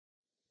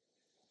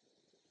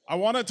I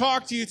want to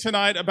talk to you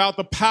tonight about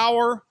the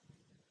power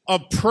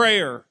of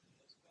prayer.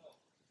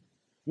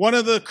 One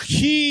of the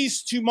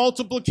keys to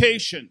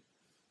multiplication,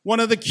 one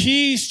of the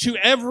keys to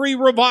every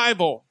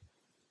revival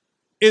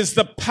is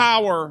the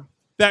power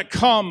that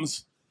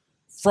comes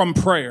from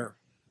prayer.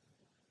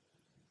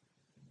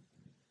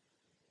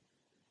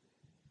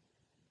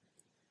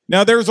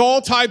 Now, there's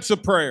all types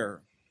of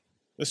prayer.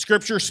 The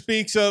scripture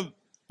speaks of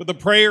the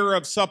prayer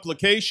of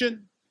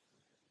supplication.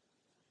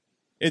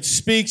 It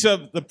speaks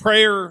of the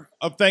prayer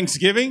of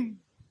thanksgiving,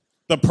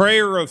 the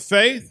prayer of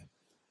faith.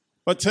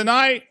 But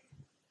tonight,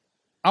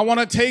 I want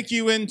to take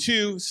you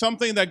into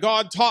something that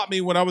God taught me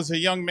when I was a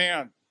young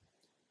man.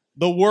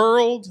 The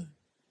world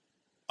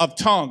of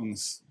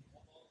tongues.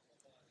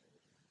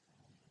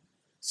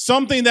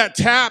 Something that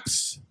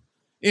taps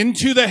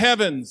into the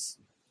heavens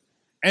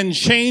and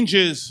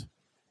changes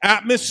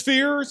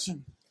atmospheres.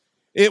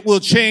 It will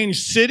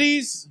change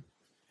cities.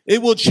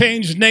 It will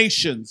change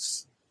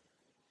nations.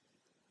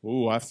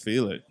 Ooh, I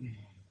feel it.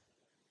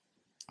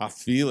 I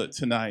feel it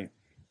tonight.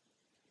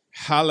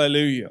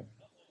 Hallelujah.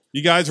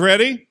 You guys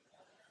ready?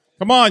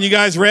 Come on, you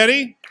guys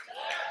ready?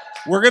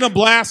 We're going to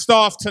blast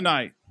off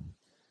tonight.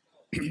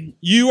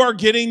 You are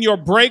getting your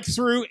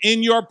breakthrough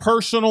in your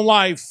personal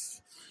life.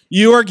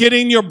 You are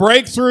getting your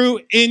breakthrough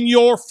in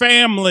your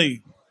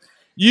family.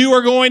 You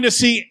are going to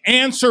see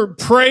answered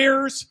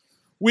prayers.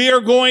 We are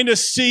going to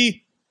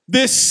see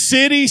this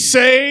city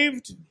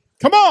saved.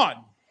 Come on.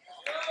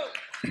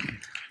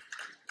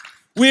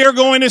 We are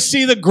going to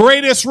see the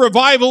greatest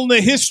revival in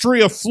the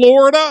history of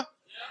Florida.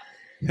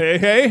 Hey,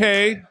 hey,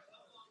 hey.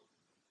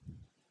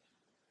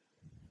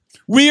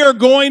 We are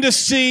going to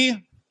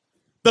see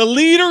the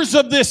leaders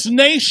of this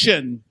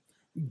nation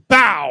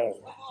bow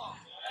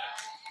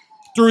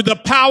through the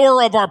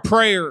power of our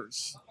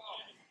prayers.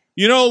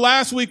 You know,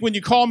 last week when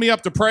you called me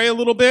up to pray a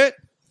little bit,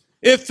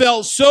 it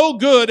felt so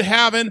good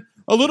having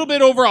a little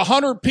bit over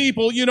 100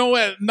 people, you know,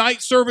 at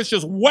night service,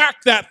 just whack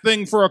that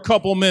thing for a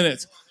couple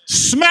minutes.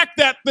 Smack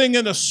that thing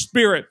in the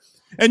spirit.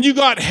 And you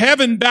got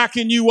heaven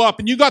backing you up.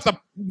 And you got the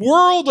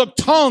world of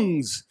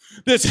tongues,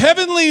 this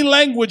heavenly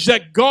language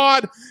that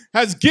God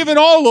has given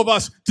all of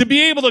us to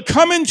be able to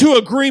come into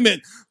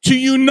agreement, to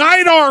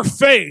unite our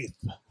faith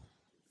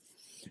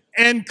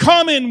and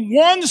come in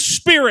one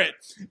spirit,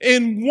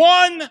 in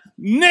one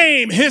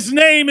name. His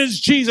name is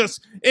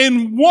Jesus.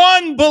 In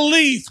one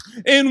belief,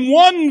 in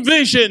one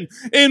vision,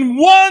 in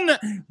one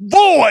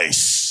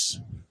voice.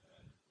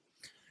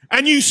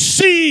 And you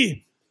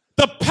see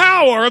the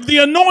power of the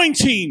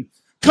anointing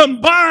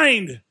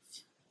combined.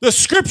 The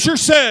scripture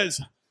says,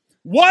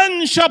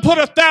 one shall put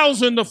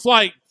 1,000 to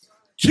flight,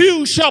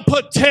 two shall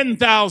put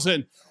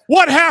 10,000.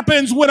 What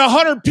happens when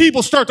 100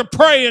 people start to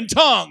pray in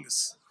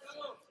tongues?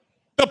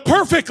 The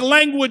perfect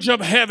language of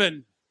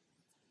heaven.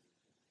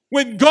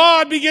 When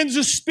God begins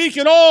to speak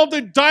and all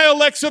the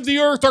dialects of the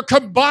earth are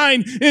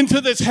combined into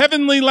this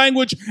heavenly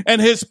language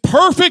and his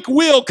perfect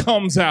will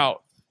comes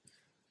out.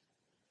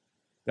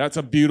 That's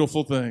a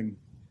beautiful thing.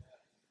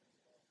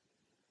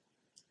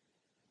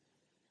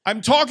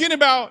 I'm talking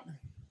about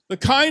the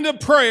kind of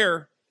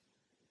prayer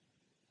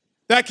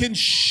that can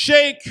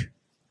shake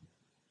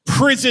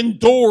prison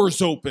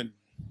doors open.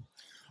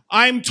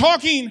 I'm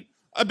talking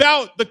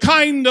about the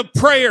kind of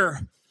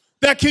prayer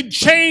that can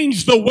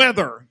change the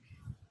weather.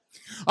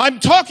 I'm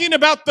talking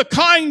about the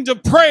kind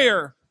of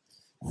prayer,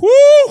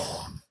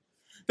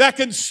 that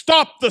can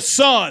stop the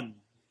sun.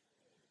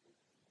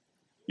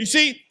 You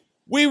see,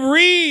 we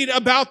read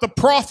about the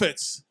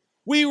prophets.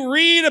 We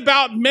read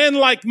about men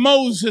like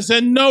Moses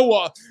and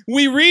Noah.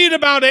 We read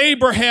about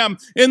Abraham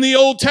in the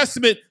Old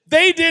Testament.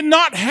 They did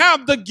not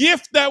have the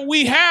gift that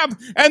we have,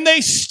 and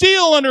they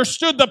still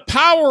understood the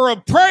power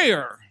of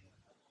prayer.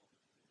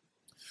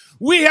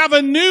 We have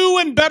a new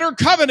and better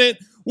covenant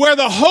where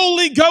the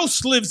Holy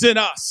Ghost lives in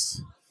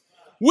us.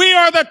 We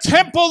are the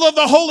temple of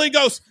the Holy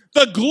Ghost.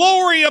 The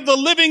glory of the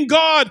living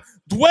God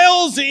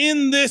dwells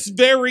in this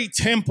very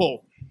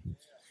temple.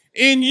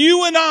 In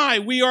you and I,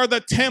 we are the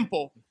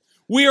temple.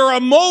 We are a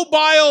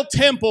mobile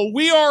temple.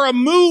 We are a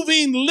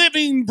moving,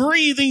 living,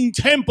 breathing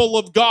temple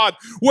of God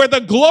where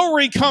the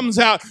glory comes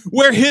out,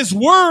 where his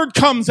word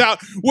comes out,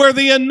 where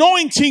the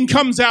anointing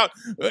comes out.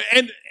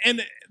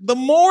 And the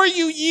more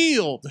you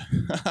yield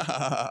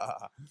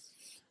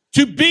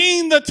to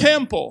being the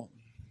temple,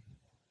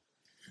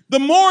 the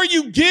more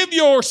you give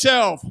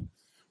yourself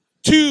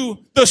to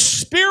the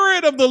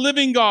Spirit of the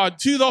living God,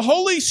 to the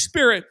Holy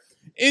Spirit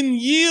in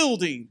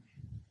yielding,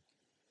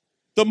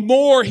 the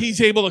more he's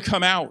able to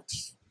come out.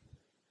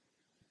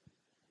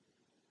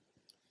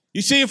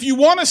 You see, if you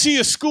want to see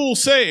a school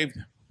saved,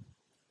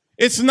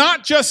 it's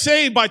not just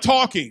saved by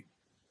talking.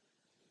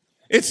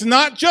 It's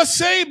not just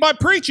saved by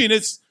preaching.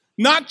 It's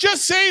not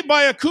just saved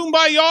by a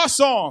kumbaya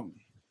song.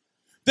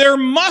 There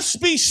must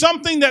be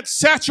something that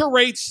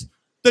saturates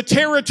the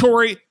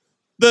territory,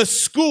 the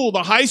school,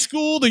 the high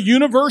school, the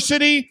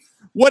university,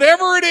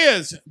 whatever it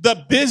is,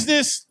 the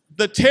business,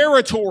 the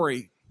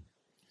territory.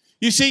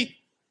 You see,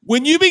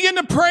 when you begin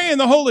to pray in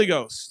the Holy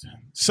Ghost,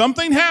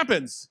 something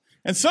happens.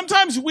 And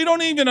sometimes we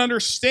don't even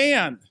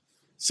understand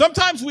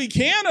sometimes we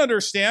can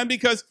understand,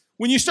 because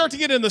when you start to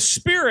get in the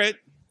Spirit,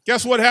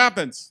 guess what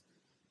happens?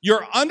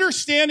 Your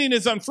understanding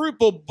is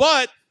unfruitful,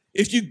 but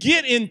if you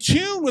get in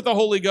tune with the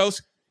Holy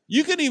Ghost,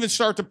 you can even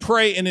start to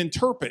pray and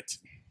interpret.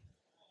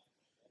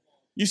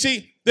 You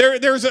see,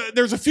 there's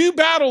a few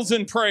battles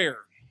in prayer.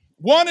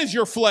 One is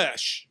your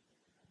flesh.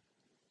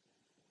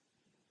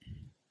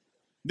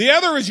 The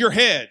other is your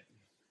head.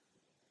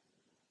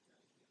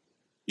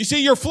 You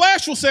see, your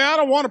flesh will say, I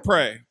don't want to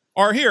pray.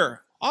 Or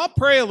here, I'll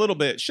pray a little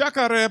bit.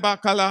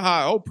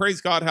 Oh, praise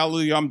God,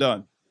 hallelujah, I'm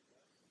done.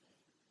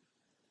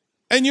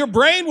 And your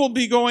brain will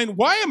be going,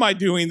 why am I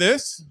doing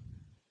this?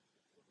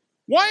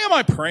 Why am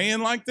I praying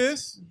like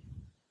this?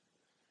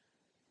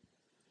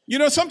 You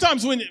know,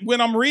 sometimes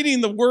when I'm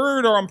reading the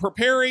word, or I'm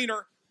preparing,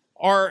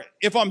 or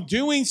if I'm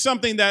doing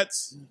something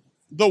that's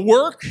the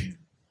work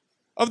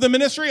of the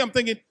ministry, I'm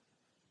thinking,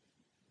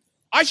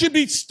 I should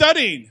be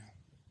studying.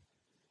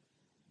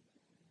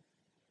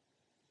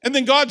 And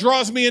then God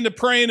draws me into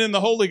praying in the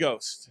Holy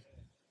Ghost.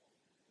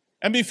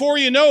 And before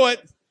you know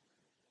it,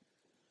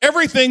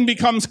 everything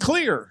becomes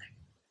clear.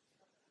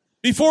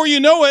 Before you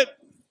know it,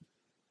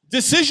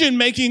 decision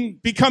making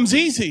becomes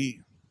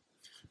easy.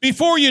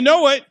 Before you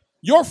know it,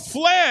 your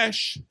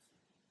flesh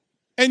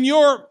and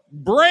your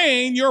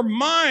brain, your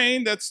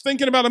mind that's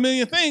thinking about a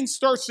million things,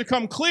 starts to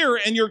come clear,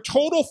 and your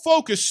total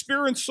focus,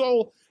 spirit,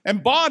 soul,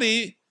 and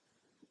body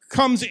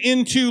comes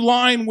into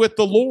line with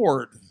the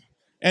Lord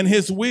and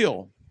his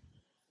will.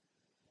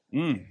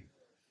 Okay,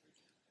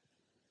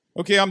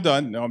 I'm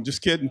done. No, I'm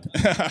just kidding.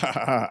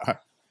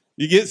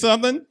 You get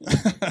something?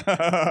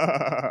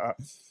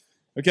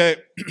 Okay,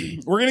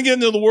 we're going to get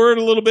into the word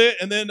a little bit,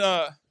 and then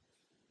I'm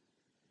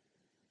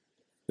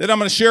going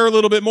to share a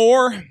little bit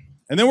more,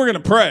 and then we're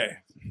going to pray.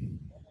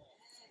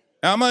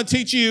 Now, I'm going to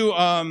teach you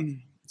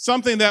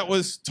something that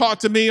was taught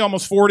to me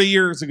almost 40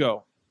 years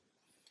ago.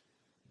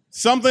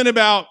 Something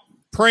about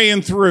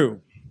praying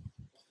through.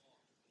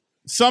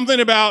 Something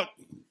about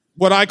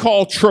what I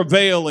call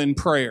travail in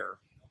prayer.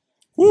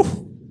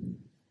 Whew.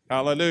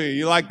 Hallelujah.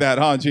 You like that,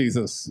 huh,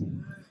 Jesus?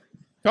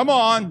 Come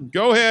on.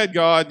 Go ahead,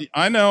 God.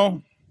 I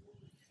know.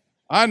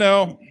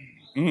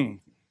 You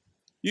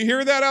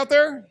hear that out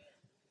there?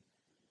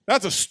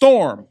 That's a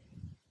storm.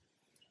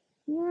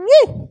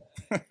 Woo!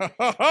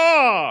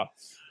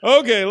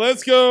 Okay,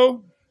 let's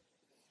go.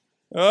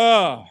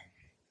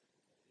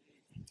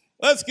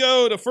 Let's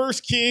go to 1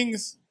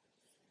 Kings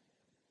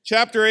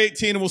chapter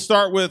 18, and we'll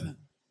start with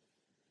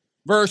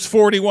verse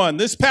 41.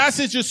 This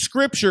passage of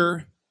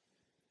scripture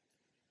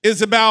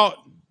is about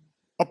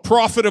a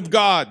prophet of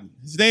God.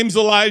 His name's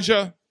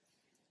Elijah.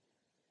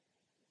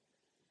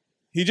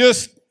 He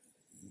just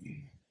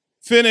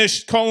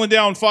finished calling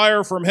down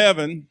fire from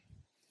heaven.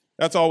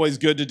 That's always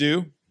good to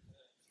do.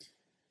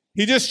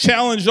 He just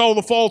challenged all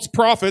the false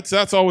prophets.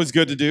 That's always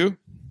good to do.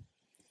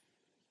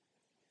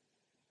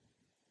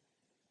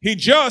 He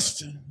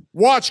just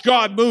watched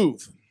God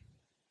move.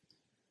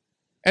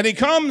 And he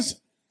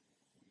comes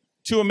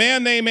to a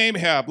man named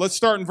Ahab. Let's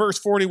start in verse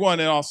 41,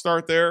 and I'll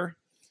start there.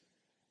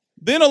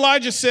 Then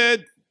Elijah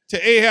said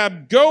to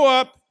Ahab, go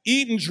up,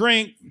 eat and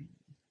drink,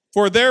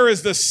 for there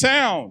is the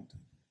sound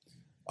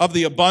of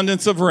the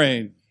abundance of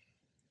rain.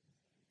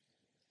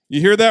 You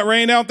hear that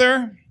rain out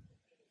there?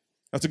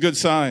 That's a good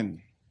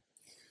sign.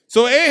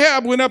 So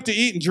Ahab went up to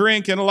eat and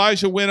drink, and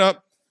Elijah went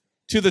up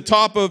to the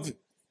top of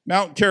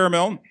Mount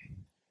Carmel.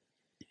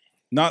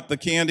 Not the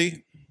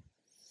candy,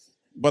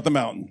 but the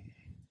mountain.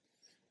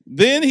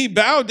 Then he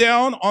bowed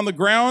down on the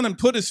ground and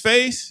put his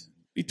face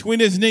between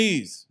his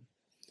knees.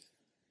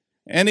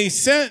 And he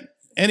said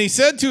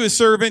to his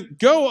servant,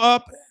 go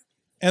up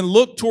and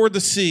look toward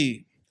the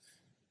sea.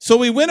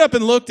 So he went up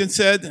and looked and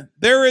said,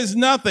 there is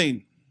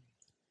nothing.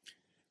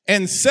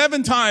 And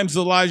 7 times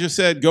Elijah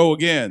said, go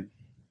again.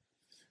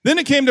 Then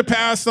it came to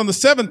pass on the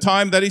 7th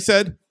time that he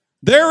said,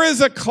 there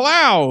is a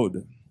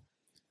cloud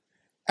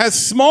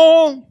as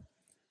small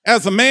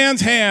as a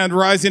man's hand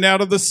rising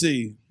out of the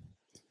sea.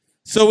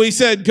 So he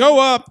said, go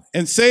up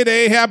and say to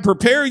Ahab,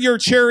 prepare your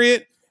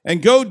chariot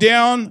and go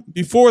down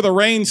before the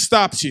rain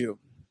stops you.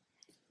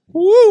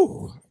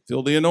 Woo!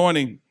 Feel the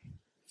anointing.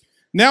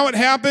 Now it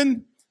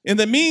happened in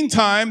the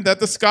meantime that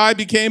the sky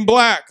became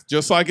black,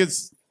 just like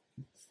it's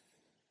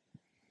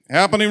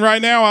happening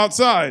right now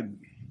outside,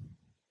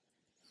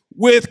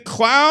 with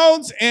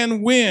clouds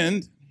and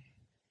wind,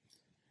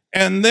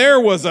 and there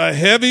was a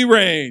heavy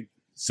rain.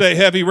 Say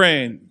heavy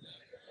rain.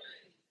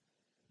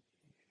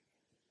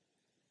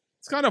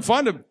 It's kind of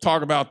fun to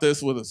talk about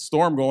this with a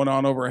storm going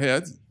on over our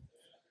heads.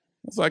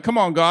 It's like, come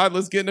on, God,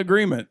 let's get in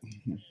agreement.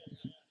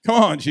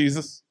 Come on,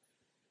 Jesus.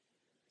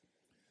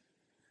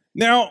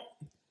 Now,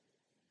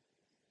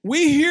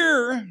 we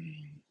hear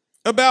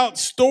about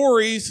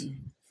stories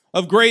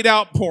of great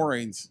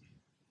outpourings.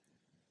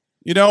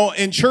 You know,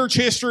 in church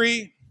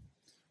history,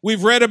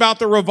 we've read about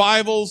the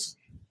revivals.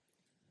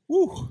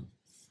 Woo.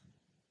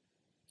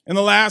 In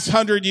the last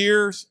 100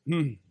 years.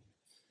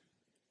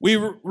 We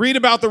read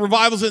about the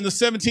revivals in the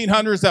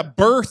 1700s that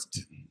birthed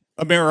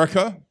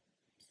America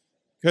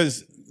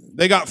because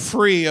they got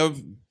free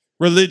of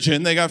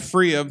religion. They got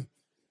free of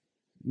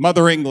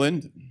Mother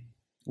England.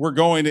 We're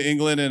going to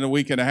England in a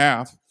week and a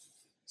half.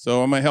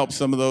 So I'm going to help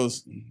some of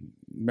those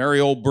merry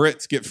old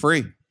Brits get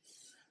free.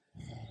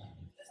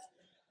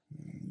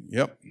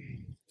 Yep.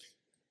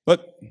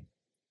 But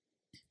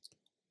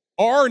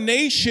our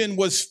nation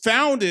was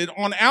founded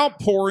on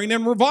outpouring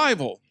and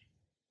revival.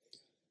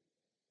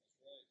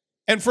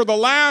 And for the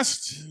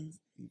last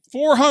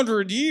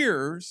 400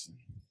 years,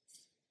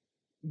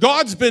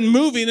 God's been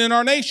moving in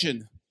our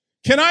nation.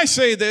 Can I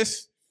say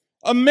this?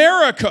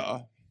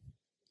 America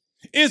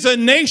is a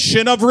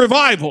nation of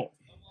revival.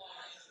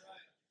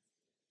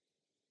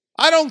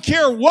 I don't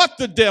care what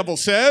the devil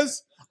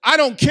says. I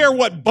don't care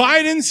what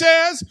Biden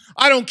says.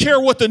 I don't care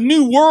what the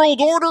New World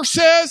Order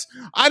says.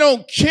 I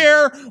don't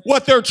care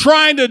what they're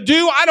trying to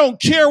do. I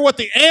don't care what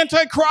the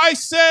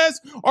Antichrist says,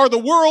 or the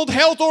World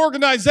Health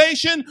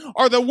Organization,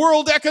 or the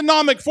World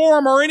Economic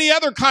Forum, or any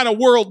other kind of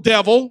world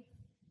devil.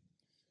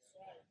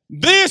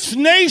 This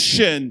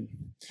nation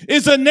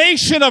is a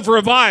nation of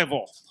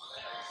revival.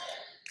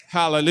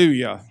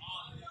 Hallelujah.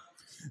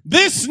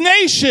 This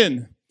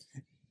nation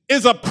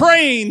is a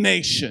praying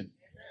nation.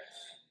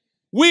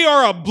 We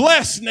are a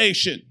blessed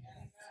nation.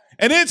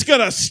 And it's going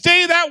to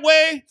stay that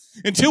way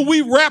until we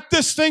wrap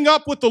this thing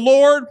up with the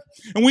Lord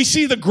and we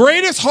see the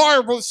greatest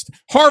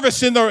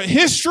harvest in the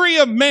history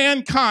of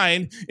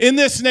mankind in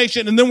this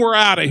nation, and then we're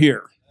out of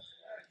here.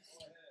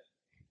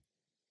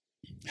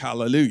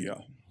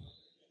 Hallelujah.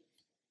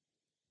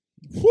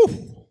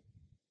 Whew.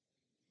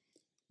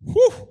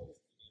 Whew.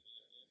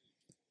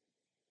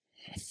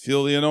 I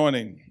feel the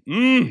anointing.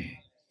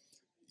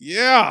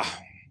 Yeah.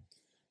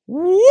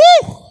 Woo!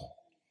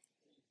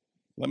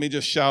 Let me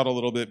just shout a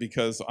little bit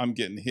because I'm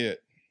getting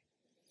hit.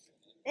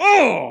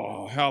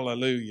 Oh,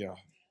 hallelujah.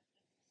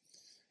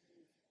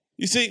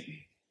 You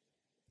see,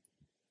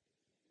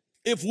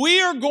 if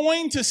we are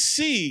going to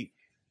see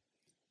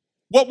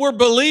what we're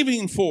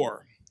believing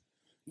for,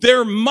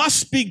 there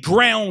must be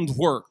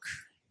groundwork.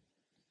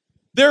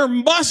 There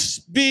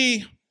must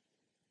be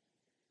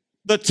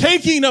the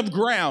taking of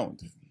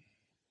ground.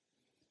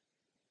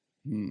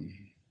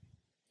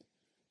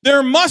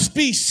 There must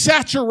be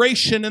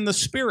saturation in the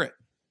Spirit.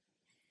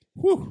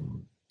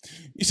 Whew.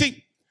 You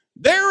see,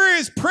 there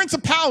is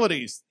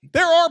principalities.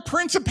 There are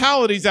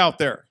principalities out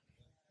there.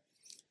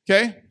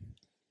 Okay?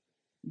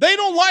 They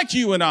don't like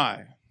you and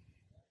I.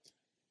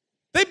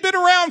 They've been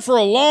around for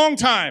a long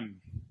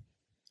time.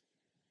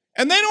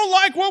 And they don't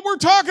like what we're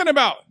talking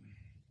about.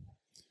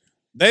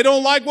 They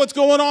don't like what's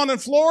going on in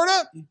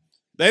Florida.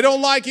 They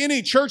don't like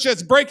any church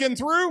that's breaking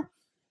through.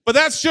 But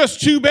that's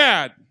just too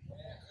bad.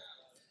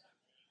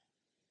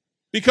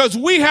 Because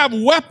we have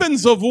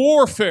weapons of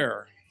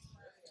warfare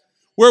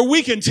where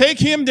we can take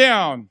him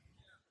down.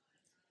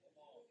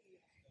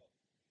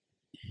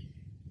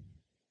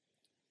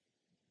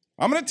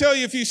 I'm going to tell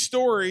you a few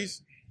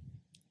stories.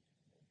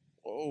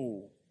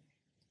 Oh,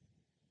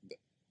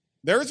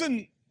 there's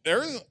an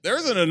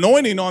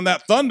anointing on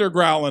that thunder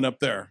growling up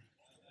there.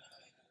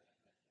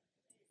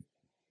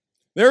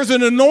 There's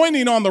an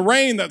anointing on the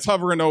rain that's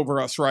hovering over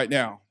us right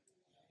now.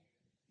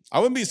 I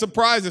wouldn't be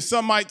surprised if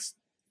some might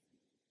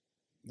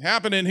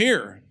happen in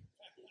here.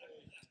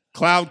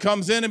 Cloud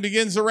comes in and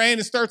begins to rain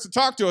and starts to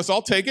talk to us.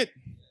 I'll take it.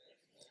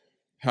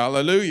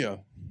 Hallelujah.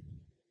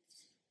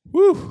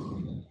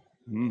 Whew.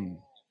 You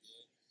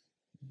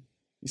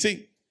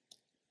see,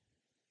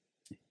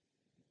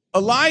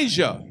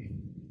 Elijah.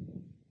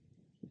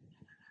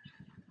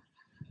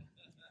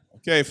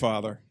 Okay,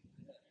 Father.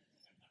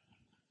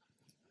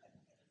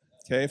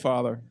 Okay,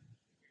 Father.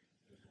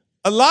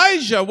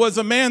 Elijah was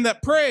a man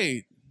that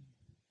prayed.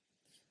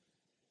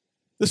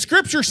 The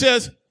scripture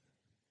says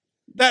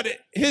that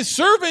his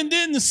servant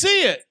didn't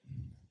see it,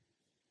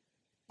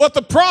 but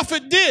the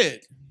prophet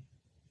did.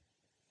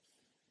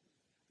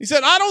 He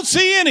said, I don't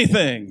see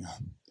anything.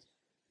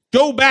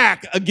 Go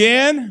back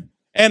again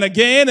and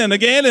again and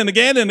again and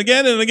again and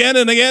again and again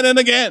and again and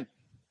again.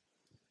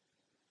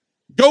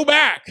 Go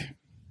back.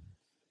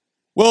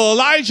 Well,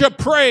 Elijah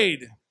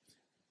prayed.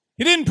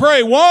 He didn't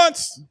pray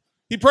once.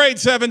 He prayed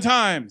 7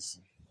 times.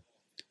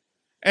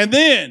 And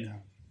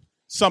then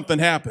something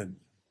happened.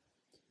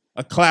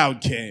 A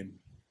cloud came.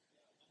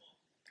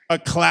 A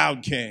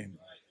cloud came.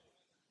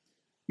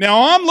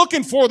 Now I'm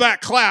looking for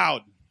that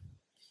cloud.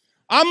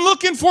 I'm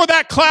looking for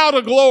that cloud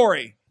of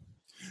glory.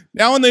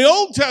 Now in the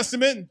Old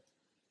Testament,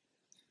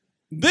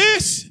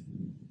 this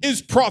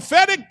is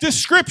prophetic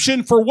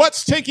description for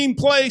what's taking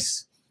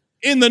place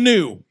in the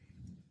New.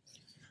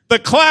 The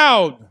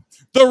cloud,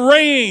 the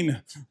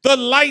rain, the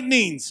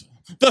lightnings,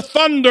 the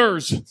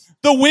thunders,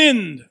 the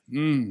wind.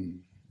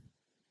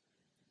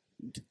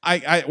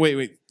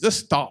 Wait, just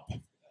stop.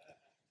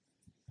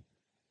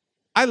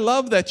 I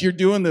love that you're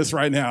doing this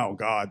right now,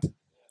 God.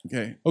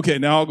 Okay,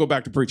 now I'll go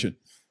back to preaching.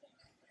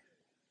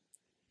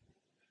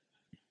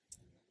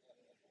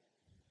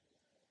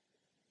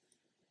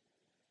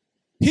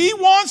 He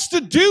wants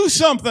to do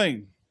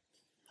something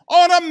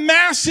on a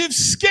massive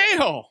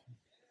scale.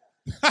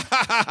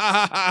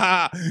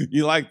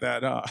 You like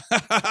that,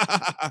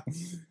 huh?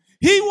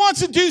 He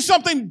wants to do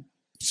something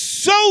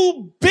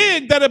so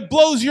big that it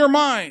blows your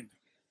mind.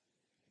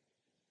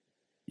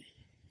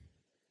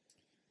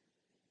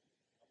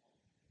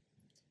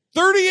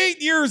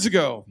 38 years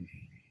ago,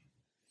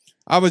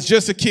 I was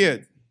just a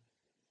kid.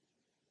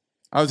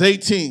 I was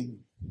 18.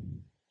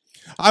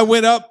 I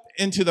went up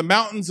into the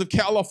mountains of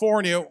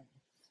California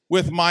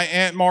with my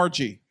Aunt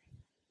Margie,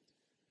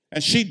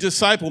 and she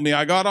discipled me.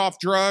 I got off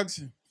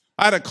drugs.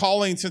 I had a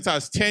calling since I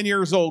was 10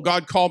 years old.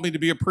 God called me to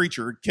be a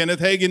preacher.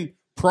 Kenneth Hagin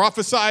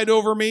prophesied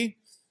over me.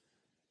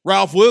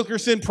 Ralph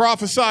Wilkerson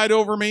prophesied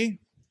over me.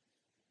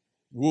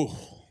 Ooh.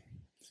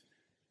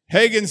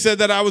 Hagin said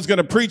that I was going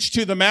to preach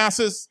to the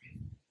masses.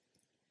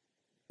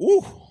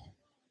 Ooh.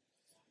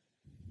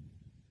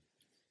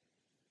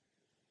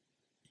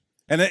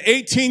 And at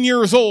 18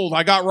 years old,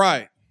 I got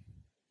right.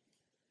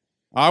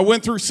 I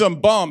went through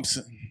some bumps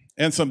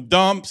and some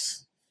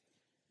dumps,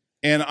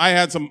 and I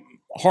had some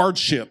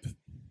hardship.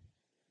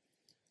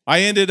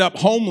 I ended up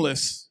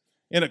homeless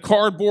in a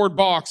cardboard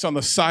box on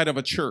the side of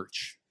a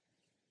church,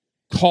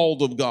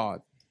 called of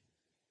God.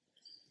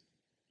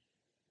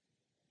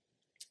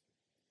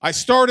 I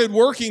started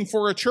working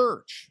for a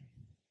church.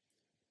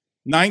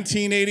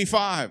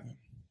 1985.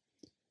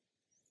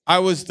 I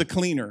was the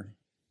cleaner.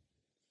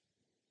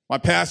 My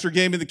pastor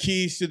gave me the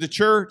keys to the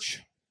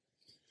church.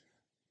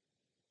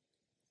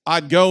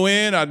 I'd go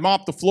in, I'd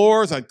mop the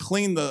floors, I'd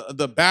clean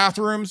the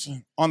bathrooms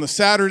on the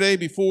Saturday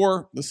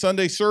before the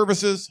Sunday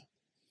services.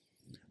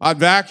 I'd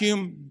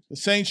vacuum the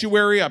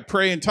sanctuary. I'd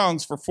pray in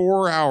tongues for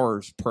 4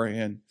 hours,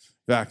 praying,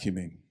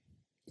 vacuuming.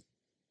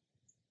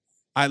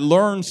 I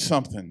learned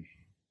something.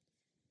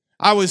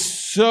 I was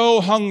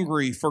so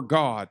hungry for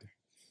God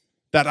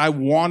that I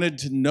wanted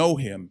to know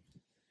him.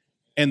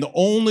 And the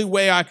only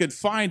way I could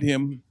find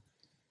him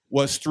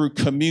was through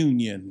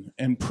communion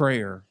and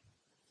prayer.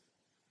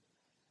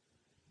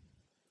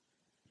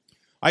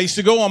 I used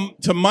to go on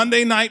to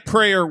Monday night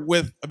prayer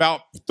with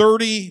about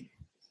 30,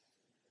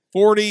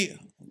 40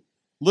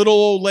 little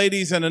old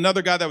ladies and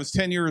another guy that was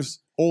 10 years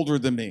older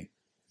than me.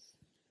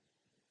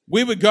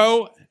 We would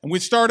go and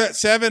we'd start at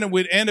 7 and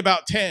we'd end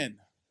about 10.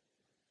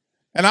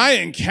 And I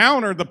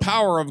encountered the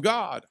power of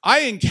God. I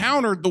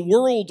encountered the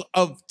world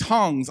of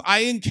tongues. I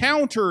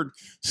encountered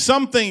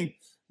something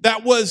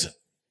that was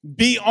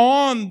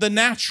beyond the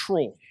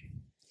natural.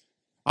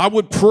 I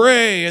would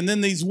pray, and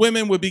then these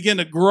women would begin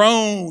to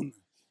groan.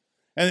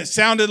 And it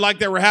sounded like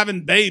they were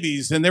having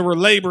babies, and they were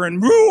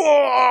laboring.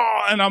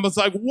 And I was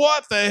like,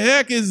 what the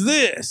heck is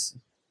this?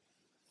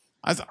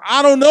 I said,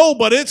 I don't know,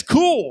 but it's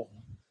cool.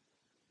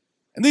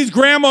 And these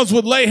grandmas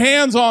would lay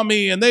hands on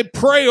me, and they'd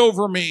pray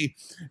over me.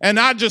 And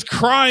I'd just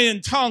cry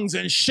in tongues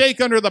and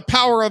shake under the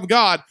power of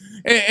God.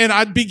 And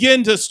I'd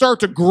begin to start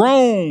to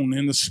groan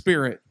in the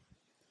Spirit.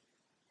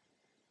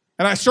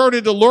 And I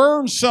started to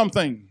learn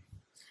something.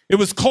 It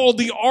was called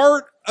the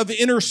art of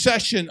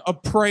intercession,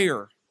 of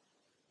prayer.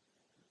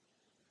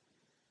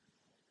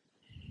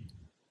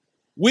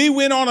 We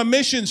went on a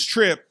missions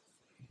trip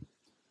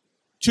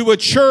to a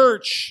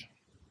church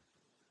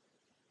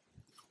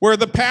where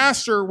the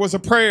pastor was a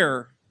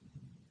prayer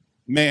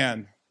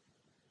man.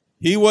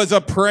 He was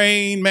a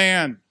praying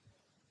man.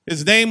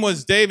 His name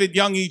was David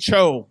Young-E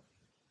Cho.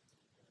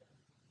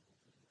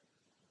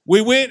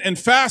 We went and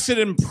fasted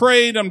and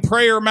prayed on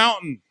Prayer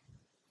Mountain.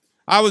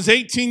 I was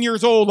 18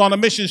 years old on a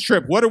missions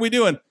trip. What are we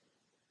doing?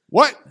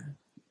 What?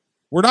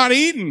 We're not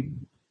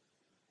eating.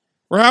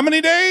 For how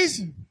many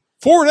days?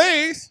 4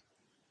 days.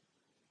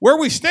 Where are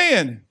we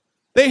staying?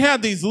 They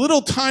had these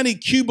little tiny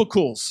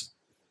cubicles,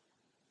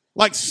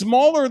 like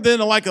smaller than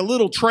like a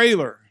little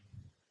trailer.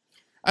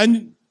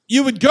 And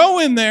you would go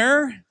in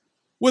there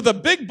with a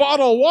big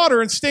bottle of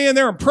water and stay in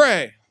there and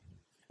pray.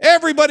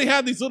 Everybody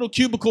had these little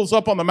cubicles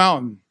up on the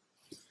mountain.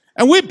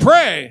 And we'd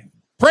pray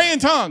in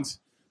tongues.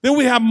 Then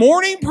we have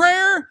morning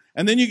prayer,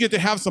 and then you get to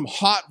have some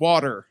hot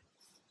water,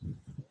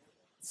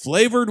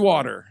 flavored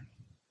water.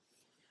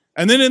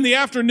 And then in the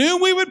afternoon,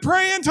 we would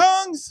pray in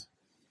tongues.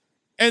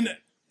 And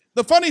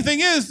the funny thing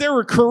is, there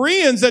were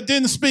Koreans that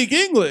didn't speak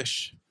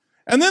English.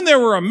 And then there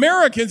were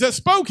Americans that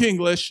spoke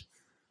English.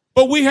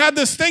 But we had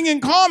this thing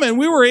in common.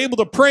 We were able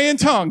to pray in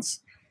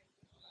tongues.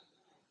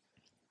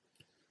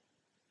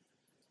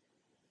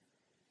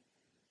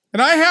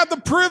 And I had the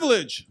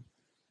privilege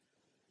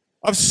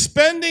of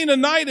spending a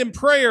night in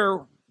prayer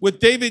with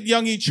David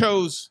Young-E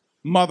Cho's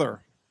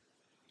mother.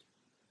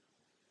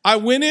 I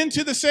went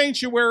into the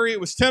sanctuary. It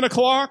was 10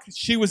 o'clock.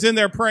 She was in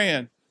there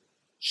praying.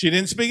 She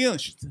didn't speak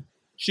English.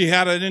 She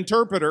had an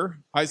interpreter.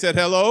 I said,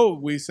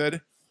 hello.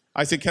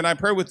 I said, can I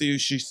pray with you?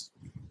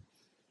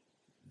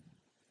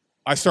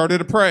 I started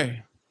to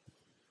pray.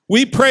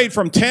 We prayed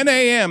from 10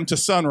 a.m. to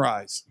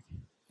sunrise.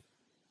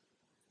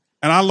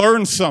 And I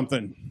learned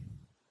something.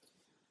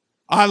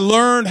 I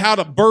learned how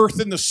to birth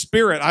in the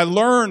Spirit. I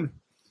learned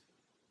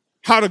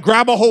how to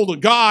grab a hold of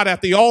God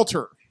at the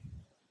altar.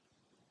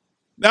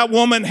 That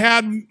woman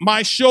had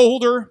my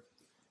shoulder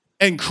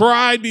and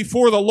cried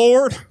before the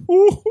Lord.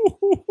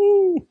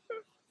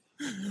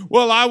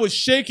 Well, I was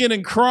shaking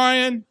and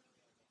crying.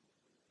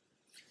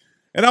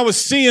 And I was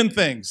seeing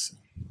things.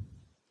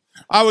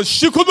 I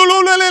was and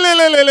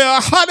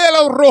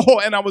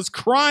I was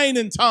crying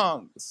in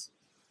tongues.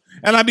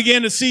 And I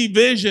began to see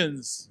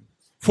visions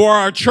for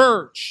our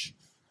church.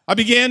 I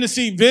began to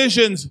see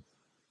visions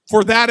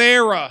for that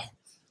era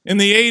in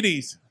the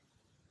 80s.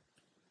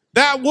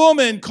 That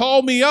woman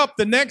called me up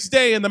the next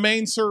day in the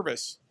main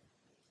service,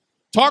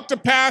 talked to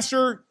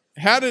pastor,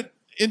 had it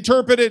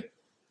interpreted,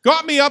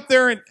 got me up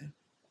there and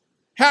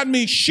had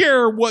me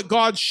share what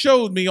God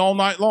showed me all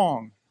night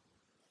long.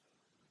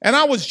 And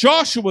I was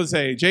Joshua's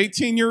age,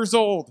 18 years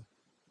old.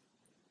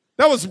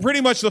 That was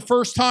pretty much the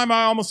first time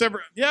that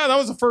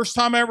was the first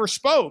time I ever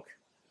spoke.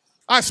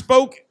 I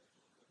spoke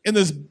in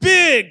this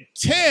big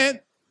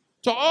tent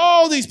to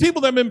all these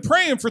people that have been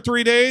praying for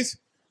 3 days.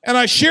 And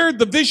I shared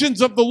the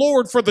visions of the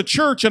Lord for the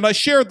church, and I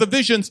shared the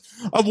visions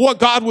of what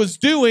God was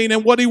doing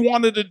and what he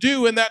wanted to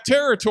do in that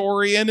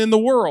territory and in the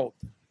world.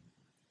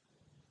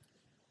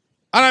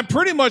 And I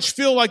pretty much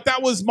feel like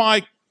that was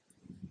my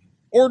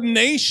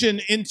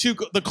ordination into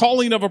the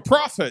calling of a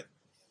prophet.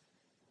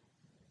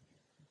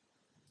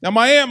 Now,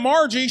 my Aunt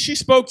Margie, she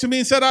spoke to me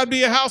and said I'd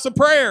be a house of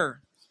prayer.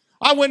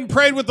 I went and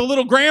prayed with the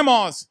little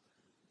grandmas.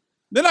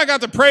 Then I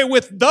got to pray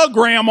with the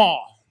grandma,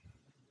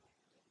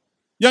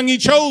 Youngie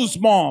Cho's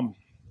mom.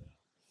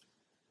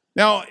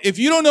 Now, if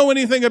you don't know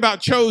anything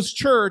about Cho's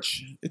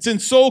church, it's in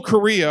Seoul,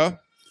 Korea.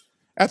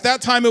 At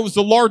that time, it was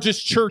the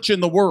largest church in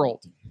the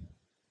world. It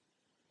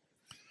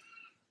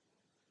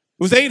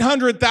was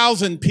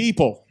 800,000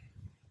 people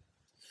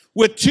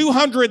with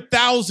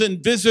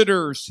 200,000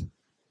 visitors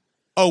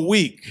a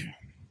week.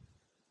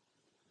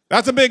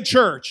 That's a big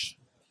church.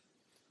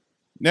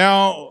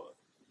 Now,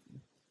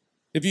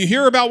 if you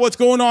hear about what's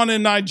going on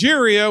in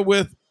Nigeria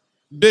with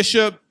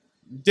Bishop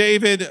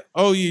David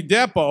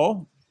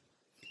Oyedepo,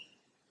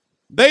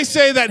 they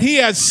say that he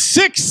has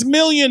 6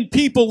 million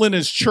people in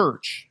his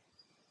church.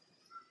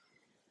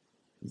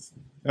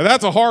 Now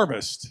that's a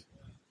harvest.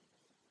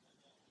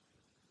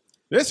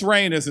 This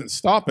rain isn't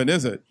stopping,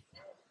 is it?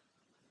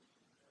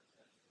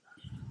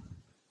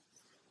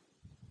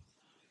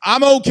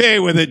 I'm okay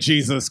with it,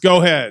 Jesus.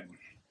 Go ahead.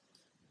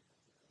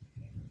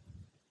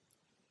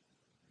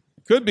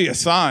 Could be a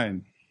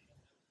sign.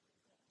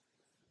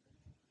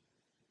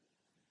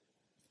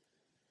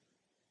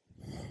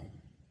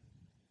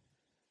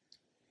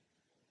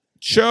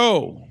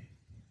 Cho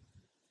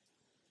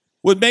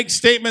would make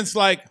statements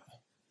like,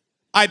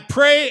 I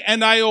pray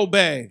and I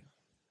obey.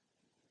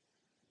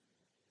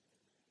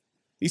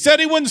 He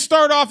said he wouldn't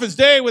start off his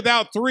day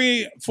without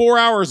 3-4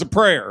 hours of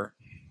prayer.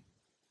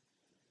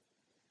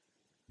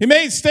 He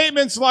made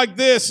statements like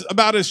this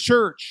about his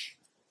church,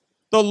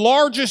 the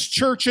largest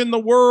church in the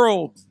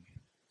world,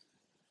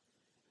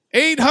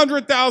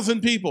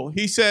 800,000 people.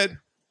 He said,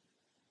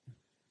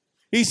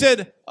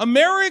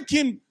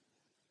 American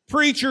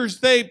preachers,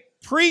 they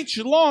preach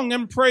long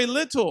and pray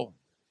little.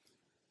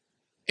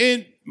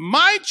 In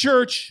my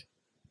church,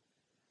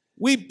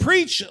 we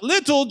preach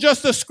little,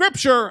 just a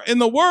scripture in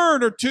the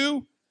word or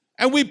two,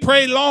 and we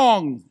pray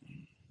long.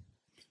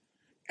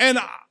 And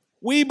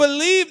we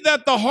believe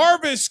that the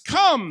harvest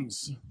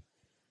comes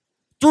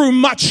through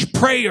much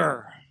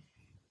prayer.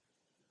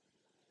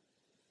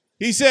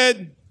 He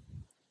said,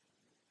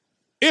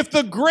 if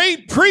the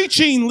great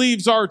preaching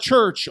leaves our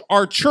church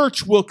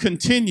will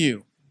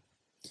continue.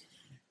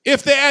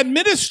 If the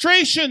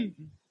administration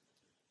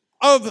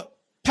of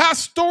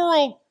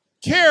pastoral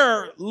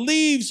care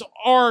leaves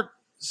our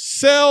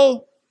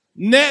cell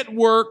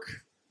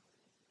network,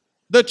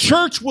 the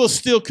church will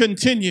still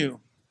continue.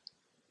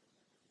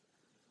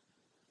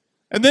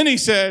 And then he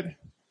said,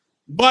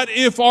 but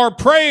if our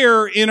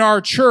prayer in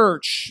our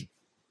church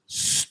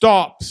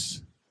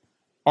stops,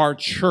 our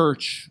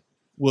church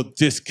will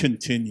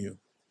discontinue.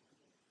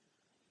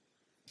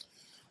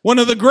 One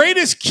of the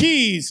greatest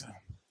keys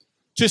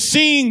to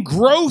seeing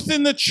growth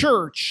in the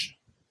church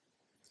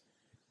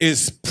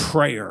is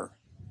prayer.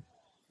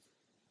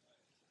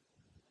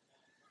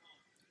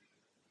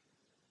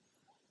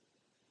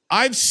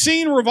 I've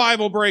seen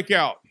revival break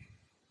out,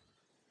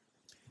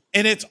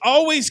 and it's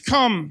always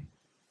come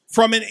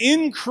from an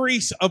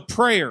increase of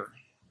prayer.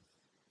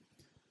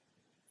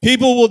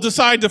 People will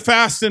decide to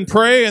fast and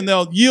pray, and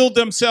they'll yield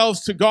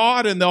themselves to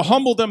God, and they'll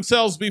humble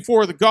themselves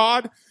before the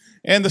God.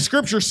 And the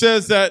scripture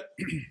says that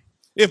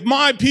if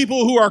my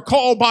people who are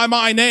called by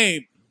my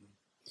name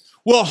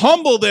will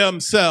humble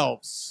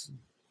themselves,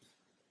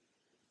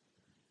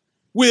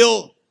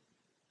 will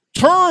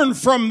turn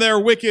from their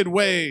wicked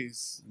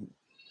ways,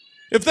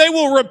 if they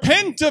will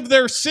repent of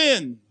their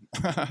sin,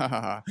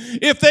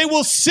 if they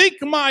will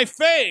seek my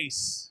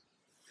face,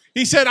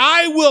 he said,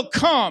 I will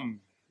come.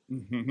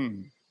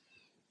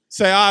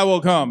 Say, I will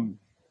come.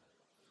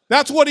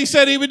 That's what he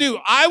said he would do.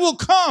 I will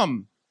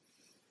come,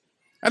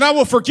 and I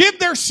will forgive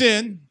their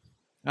sin,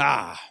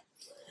 and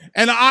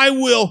I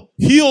will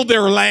heal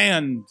their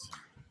land.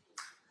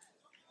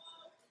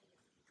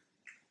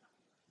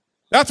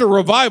 That's a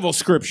revival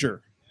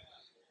scripture.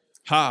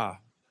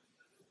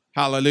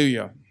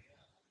 Hallelujah.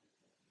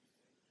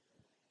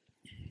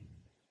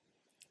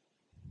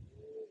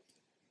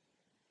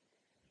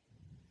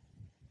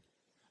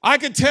 I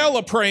could tell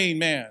a praying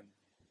man,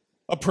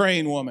 a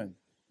praying woman.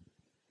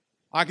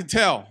 I could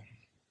tell.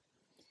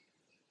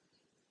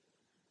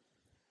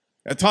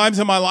 At times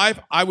in my life,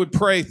 I would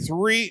pray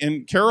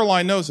and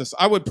Caroline knows this,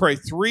 I would pray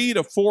 3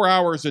 to 4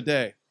 hours a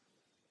day.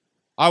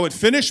 I would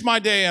finish my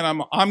day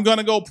and I'm going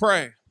to go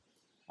pray.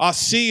 I'll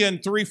see you in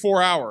 3,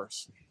 4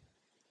 hours.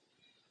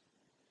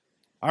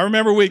 I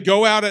remember we'd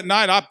go out at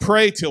night. I'd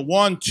pray till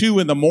 1, 2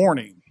 in the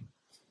morning.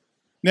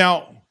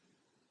 Now,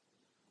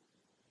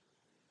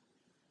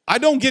 I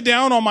don't get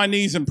down on my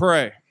knees and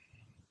pray.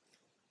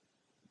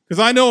 Because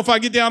I know if I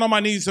get down on my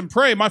knees and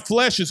pray, my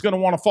flesh is going to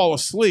want to fall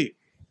asleep.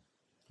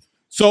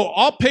 So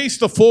I'll pace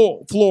the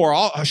floor. Or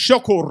I'll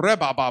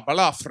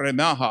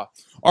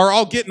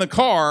get in the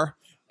car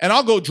and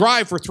I'll go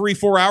drive for 3,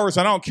 4 hours.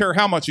 I don't care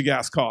how much a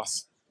gas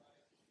costs.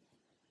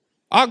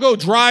 I'll go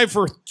drive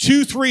for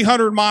 200,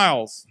 300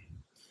 miles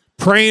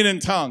praying in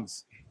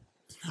tongues.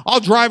 I'll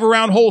drive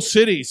around whole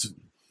cities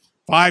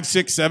 5,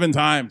 6, 7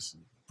 times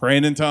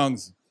praying in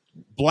tongues,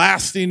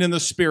 blasting in the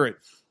Spirit,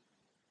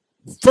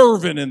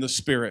 fervent in the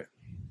Spirit.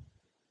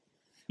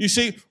 You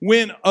see,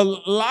 when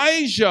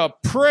Elijah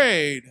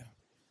prayed,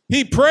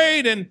 he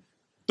prayed and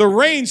the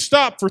rain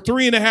stopped for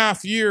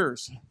 3.5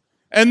 years.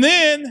 And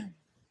then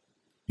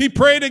he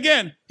prayed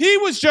again. He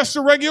was just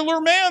a regular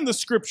man, the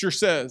scripture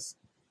says.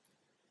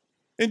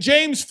 In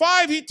James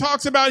 5, he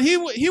talks about he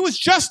was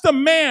just a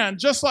man,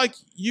 just like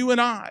you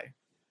and I,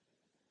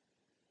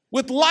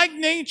 with like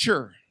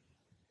nature.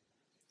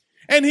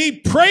 And he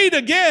prayed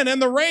again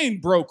and the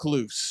rain broke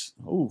loose.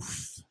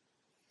 Oof.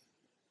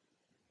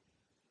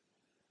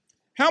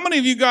 How many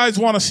of you guys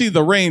want to see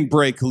the rain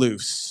break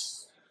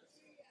loose?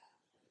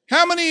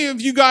 How many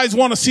of you guys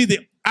want to see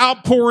the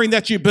outpouring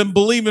that you've been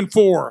believing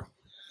for?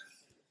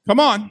 Come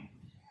on.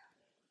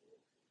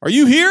 Are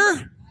you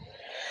here?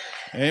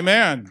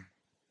 Amen.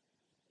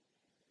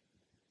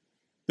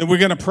 Then we're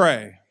going to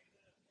pray.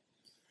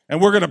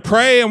 And we're going to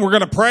pray and we're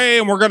going to pray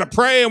and we're going to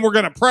pray and we're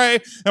going to pray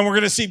and we're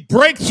going to see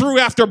breakthrough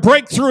after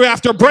breakthrough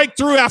after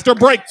breakthrough after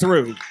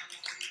breakthrough.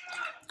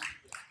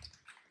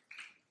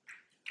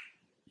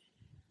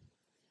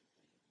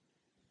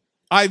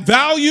 I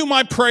value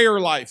my prayer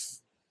life.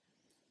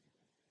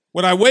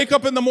 When I wake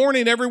up in the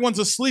morning, everyone's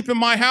asleep in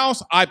my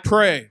house, I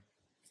pray.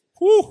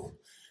 Whew.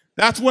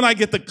 That's when I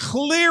get the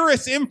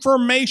clearest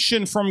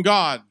information from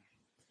God.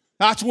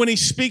 That's when he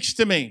speaks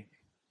to me.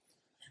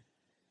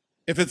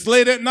 If it's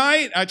late at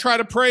night, I try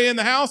to pray in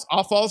the house,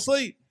 I'll fall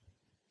asleep.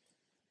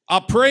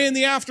 I'll pray in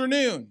the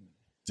afternoon.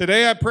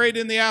 Today I prayed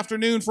in the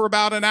afternoon for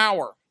about an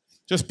hour.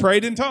 Just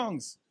prayed in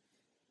tongues.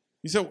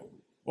 You said,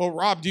 well,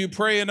 Rob, do you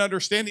pray in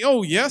understanding?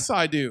 Oh, yes,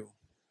 I do.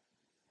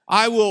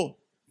 I will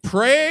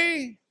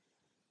pray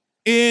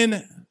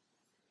in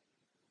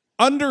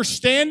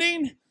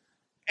understanding,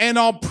 and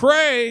I'll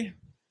pray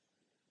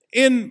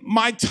in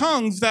my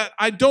tongues that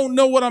I don't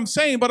know what I'm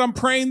saying, but I'm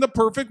praying the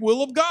perfect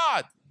will of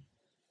God.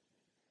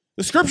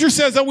 The scripture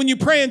says that when you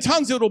pray in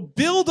tongues, it'll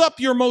build up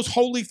your most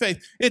holy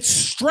faith. It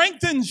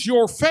strengthens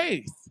your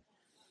faith.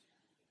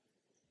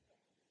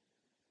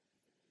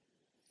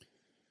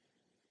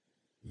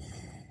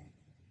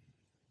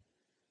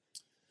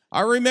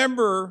 I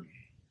remember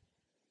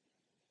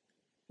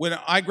when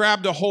I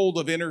grabbed a hold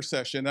of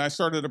intercession and I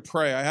started to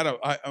pray,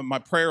 my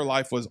prayer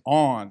life was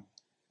on.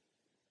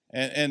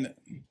 And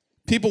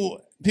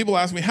people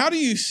ask me, how do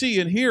you see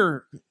and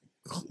hear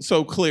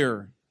so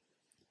clear?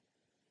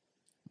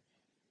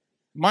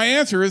 My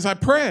answer is I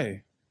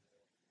pray.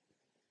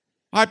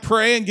 I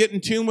pray and get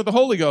in tune with the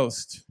Holy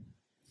Ghost.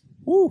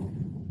 Woo.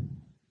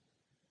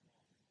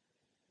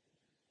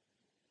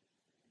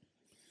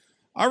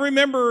 I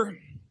remember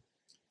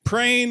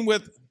praying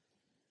with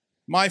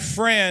my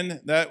friend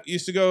that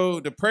used to go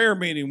to prayer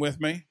meeting with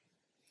me.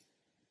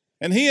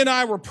 And he and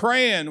I were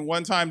praying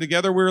one time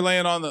together. We were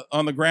laying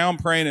on the ground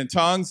praying in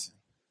tongues.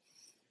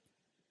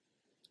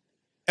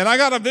 And I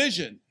got a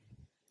vision.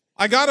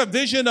 I got a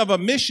vision of a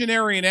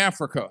missionary in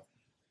Africa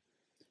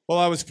while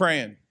I was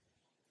praying.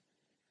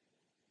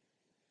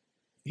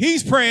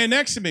 He's praying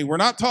next to me. We're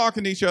not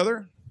talking to each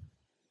other.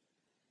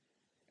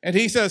 And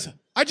he says,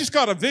 I just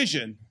got a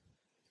vision.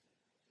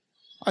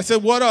 I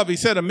said, what of? He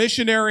said, a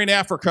missionary in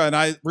Africa. And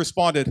I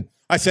responded,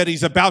 I said,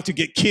 he's about to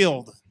get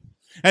killed.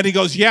 And he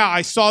goes, yeah,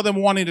 I saw them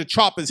wanting to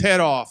chop his head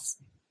off.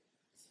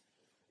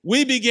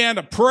 We began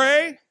to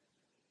pray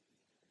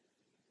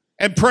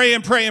and pray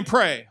and pray and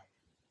pray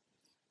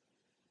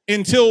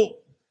until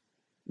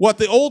what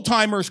the old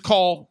timers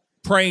call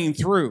praying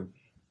through.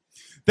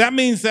 That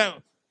means that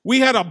we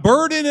had a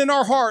burden in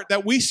our heart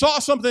that we saw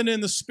something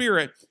in the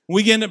spirit.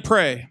 We began to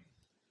pray.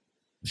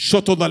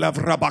 No,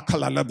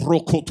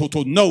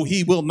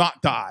 he will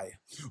not die.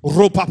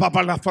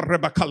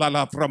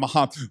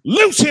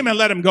 Loose him and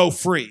let him go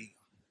free.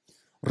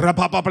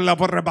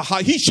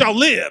 He shall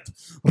live.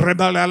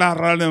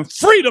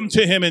 Freedom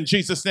to him in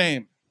Jesus'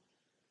 name.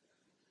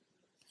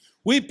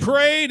 We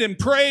prayed and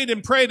prayed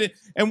and prayed.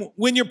 And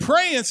when you're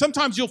praying,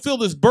 sometimes you'll feel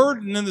this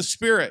burden in the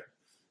spirit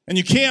and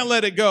you can't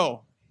let it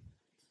go.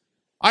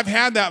 I've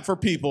had that for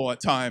people at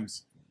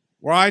times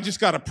where I just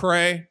got to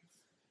pray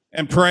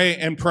and pray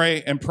and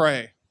pray and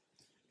pray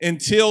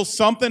until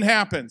something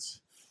happens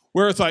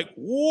where it's like,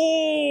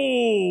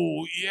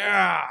 whoa,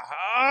 yeah,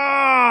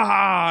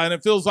 and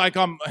it feels like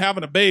I'm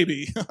having a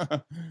baby.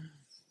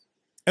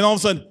 And all of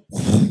a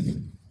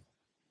sudden,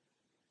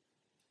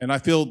 and I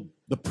feel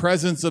the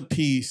presence of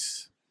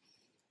peace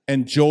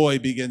and joy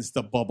begins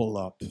to bubble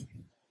up.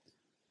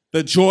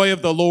 The joy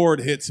of the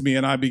Lord hits me,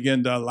 and I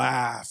begin to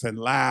laugh and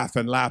laugh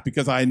and laugh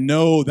because I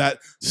know that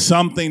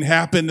something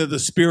happened to the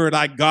Spirit.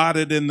 I got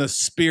it in the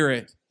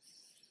Spirit.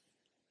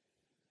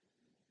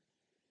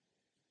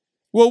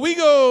 Well, we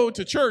go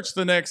to church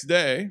the next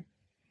day,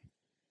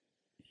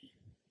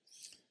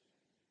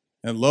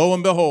 and lo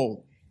and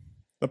behold,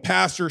 the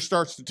pastor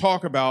starts to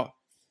talk about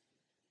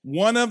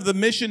one of the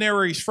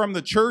missionaries from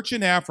the church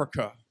in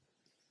Africa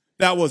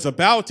that was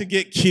about to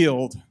get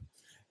killed,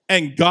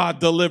 and God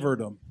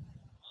delivered him.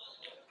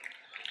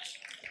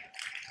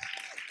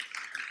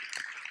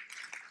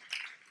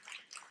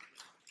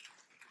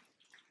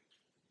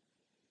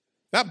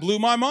 That blew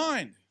my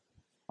mind.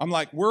 I'm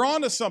like, we're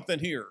on to something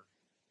here.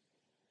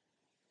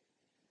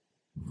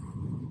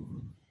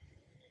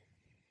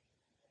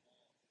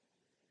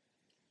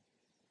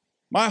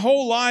 My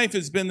whole life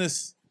has been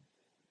this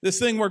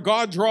thing where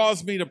God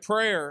draws me to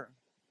prayer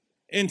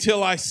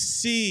until I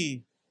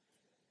see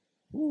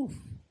the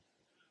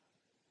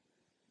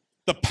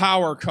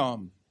power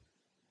come,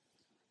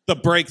 the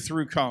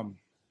breakthrough come.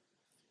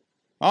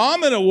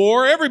 I'm in a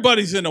war.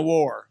 Everybody's in a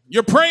war.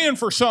 You're praying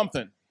for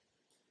something.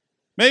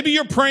 Maybe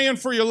you're praying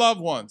for your loved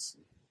ones.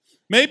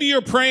 Maybe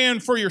you're praying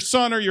for your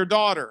son or your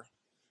daughter.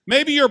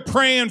 Maybe you're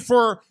praying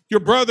for your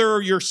brother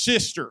or your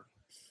sister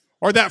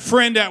or that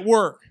friend at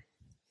work.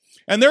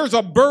 And there's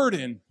a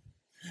burden.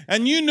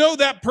 And you know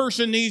that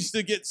person needs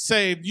to get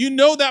saved. You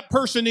know that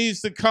person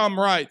needs to come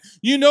right.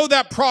 You know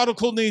that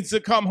prodigal needs to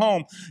come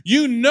home.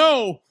 You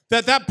know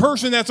that that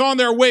person that's on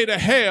their way to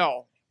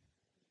hell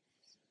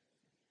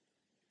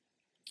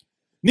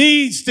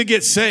needs to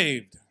get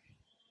saved.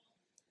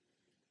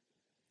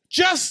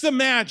 Just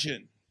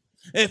imagine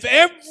if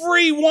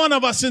every one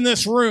of us in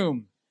this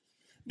room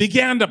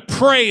began to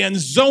pray and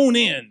zone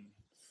in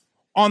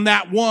on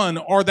that 1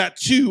 or that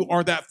 2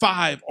 or that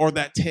 5 or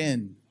that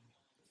 10.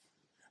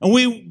 And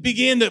we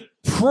begin to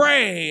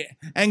pray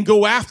and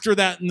go after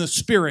that in the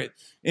Spirit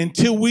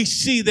until we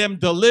see them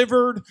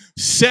delivered,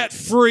 set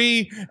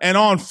free, and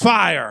on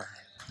fire.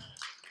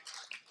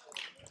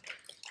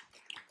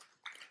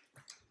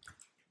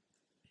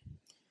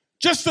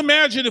 Just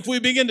imagine if we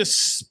begin to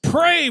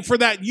pray for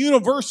that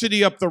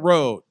university up the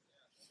road.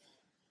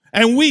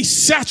 And we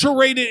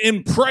saturate it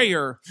in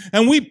prayer.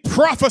 And we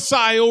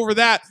prophesy over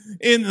that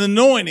in the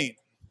anointing.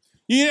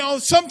 You know,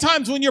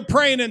 sometimes when you're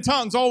praying in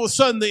tongues, all of a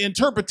sudden the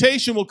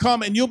interpretation will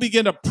come and you'll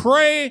begin to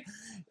pray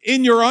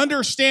in your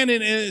understanding.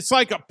 And it's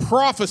like a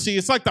prophecy.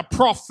 It's like the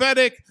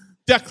prophetic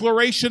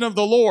declaration of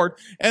the Lord.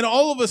 And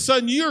all of a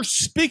sudden you're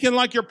speaking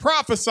like you're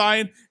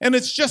prophesying. And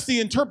it's just the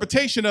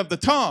interpretation of the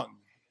tongue.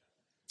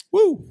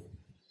 Woo.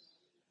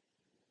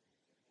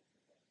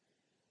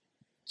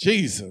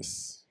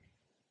 Jesus.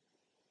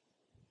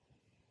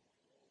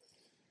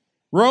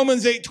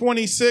 Romans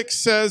 8:26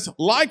 says,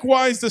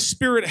 likewise the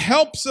Spirit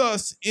helps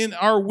us in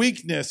our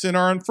weakness, in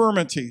our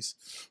infirmities.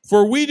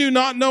 For we do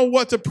not know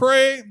what to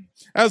pray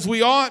as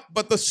we ought,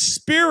 but the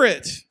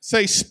Spirit,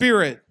 say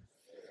Spirit,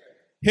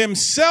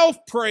 Himself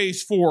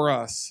prays for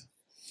us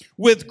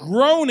with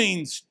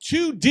groanings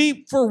too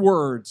deep for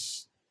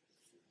words.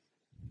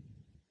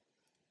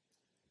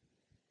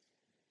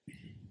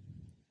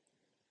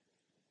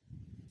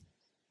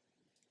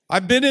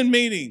 I've been in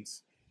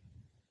meetings.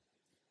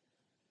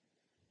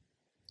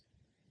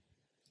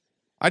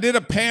 I did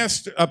a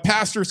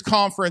pastor's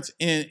conference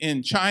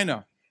in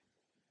China.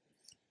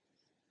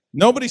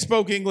 Nobody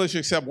spoke English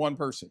except one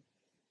person,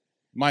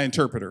 my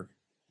interpreter.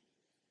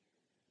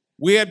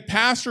 We had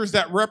pastors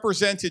that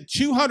represented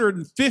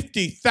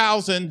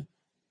 250,000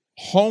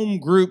 home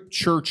group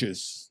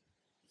churches.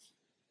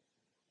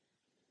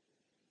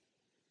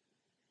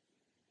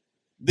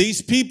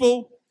 These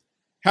people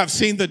have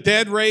seen the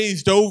dead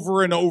raised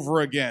over and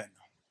over again.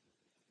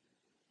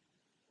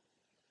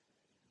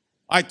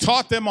 I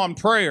taught them on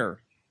prayer.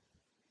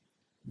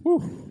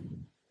 Whew.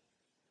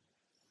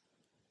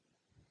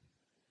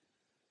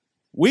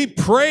 We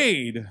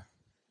prayed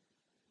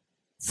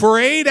for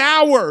 8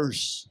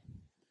 hours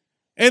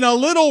in a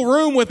little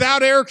room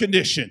without air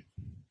conditioning.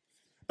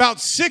 About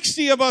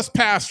 60 of us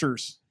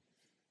pastors.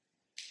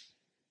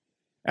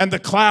 And the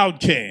cloud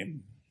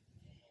came.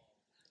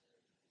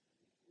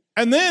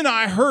 And then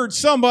I heard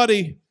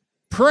somebody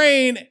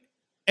praying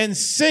and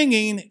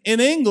singing in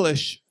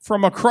English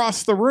from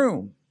across the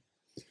room.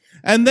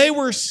 And they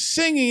were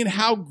singing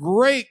how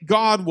great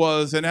God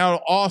was and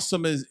how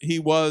awesome He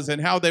was and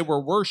how they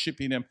were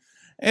worshiping Him.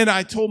 And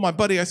I told my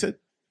buddy, I said,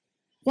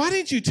 why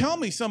didn't you tell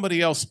me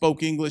somebody else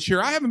spoke English here?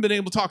 I haven't been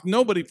able to talk to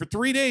nobody for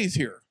 3 days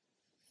here.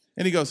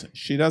 And he goes,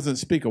 she doesn't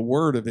speak a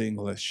word of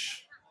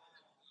English.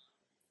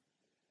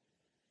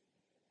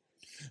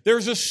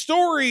 There's a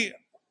story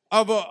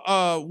of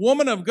a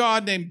woman of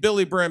God named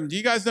Billy Brim. Do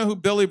you guys know who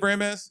Billy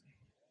Brim is?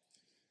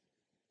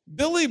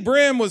 Billy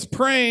Brim was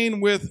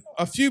praying with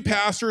a few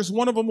pastors.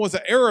 One of them was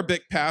an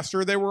Arabic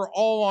pastor. They were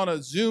all on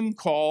a Zoom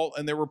call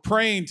and they were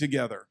praying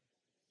together.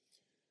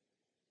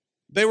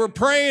 They were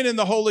praying in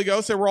the Holy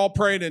Ghost. They were all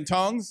praying in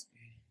tongues.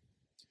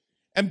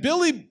 And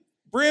Billy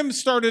Brim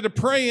started to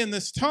pray in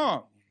this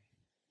tongue.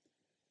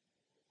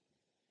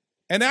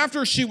 And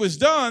after she was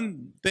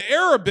done, the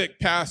Arabic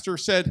pastor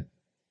said,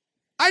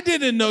 I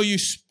didn't know you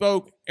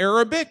spoke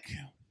Arabic.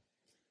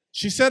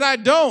 She said, I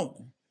don't.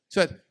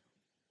 Said,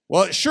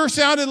 well, it sure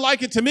sounded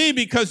like it to me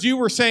because you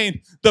were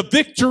saying, the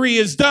victory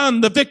is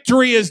done, the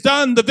victory is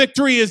done, the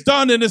victory is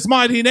done in his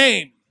mighty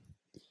name.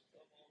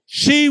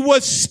 She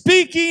was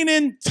speaking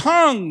in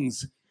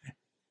tongues,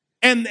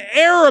 and the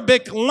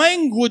Arabic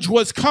language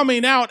was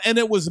coming out, and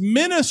it was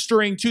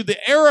ministering to the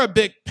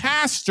Arabic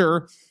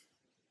pastor,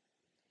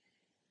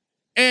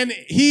 and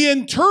he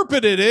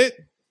interpreted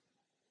it,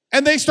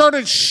 and they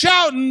started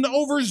shouting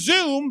over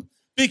Zoom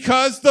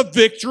because the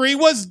victory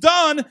was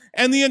done,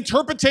 and the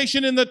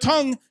interpretation in the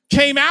tongue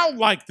came out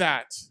like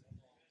that.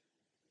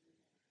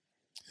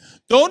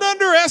 Don't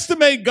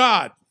underestimate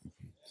God.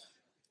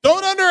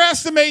 Don't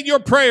underestimate your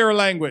prayer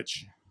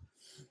language.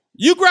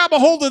 You grab a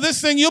hold of this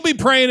thing, you'll be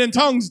praying in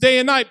tongues day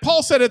and night.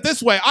 Paul said it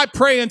this way, I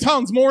pray in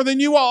tongues more than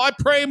you all. I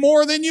pray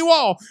more than you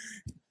all.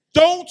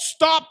 Don't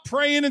stop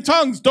praying in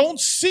tongues. Don't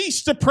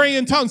cease to pray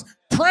in tongues.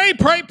 Pray,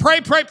 pray,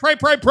 pray, pray, pray,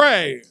 pray,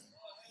 pray.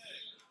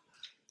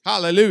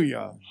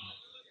 Hallelujah.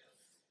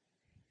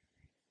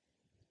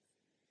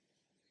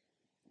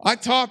 I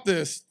taught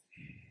this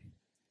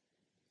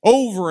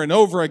over and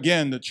over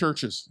again to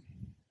churches.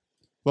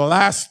 The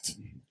last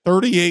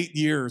 38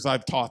 years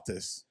I've taught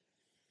this.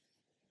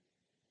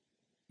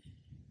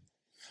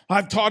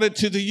 I've taught it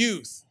to the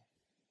youth,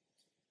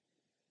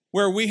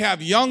 where we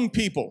have young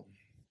people,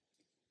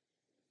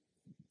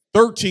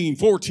 13,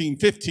 14,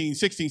 15,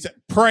 16,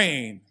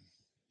 praying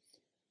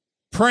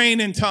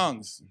in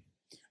tongues.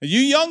 And you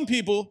young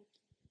people,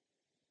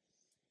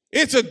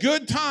 it's a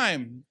good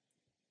time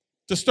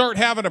to start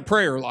having a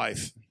prayer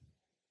life.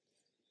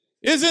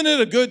 Isn't it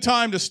a good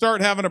time to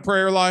start having a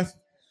prayer life?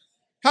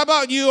 How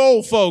about you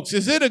old folks?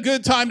 Is it a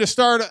good time to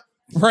start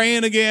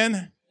praying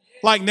again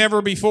like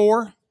never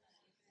before?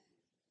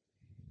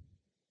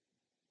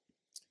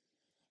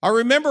 I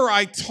remember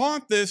I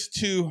taught this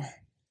to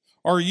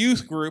our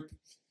youth group,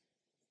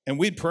 and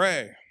we'd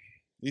pray.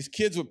 These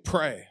kids would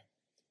pray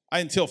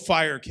until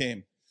fire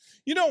came.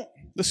 You know,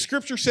 the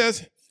scripture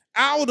says,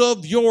 out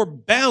of your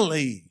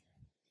belly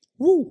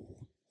will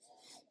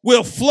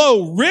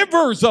flow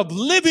rivers of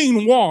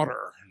living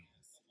water.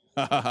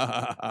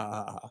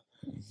 That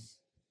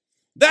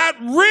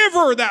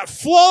river that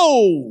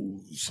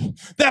flows,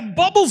 that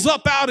bubbles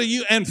up out of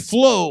you and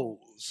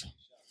flows.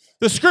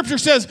 The scripture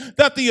says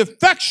that the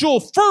effectual,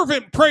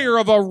 fervent prayer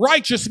of a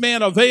righteous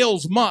man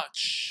avails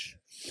much.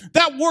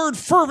 That word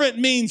fervent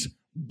means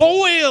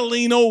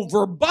boiling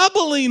over,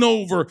 bubbling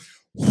over.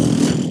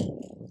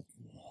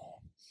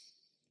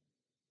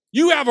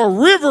 You have a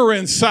river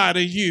inside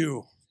of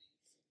you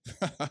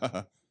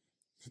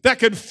that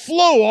could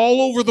flow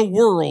all over the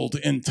world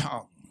in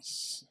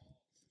tongues.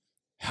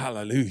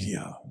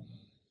 Hallelujah.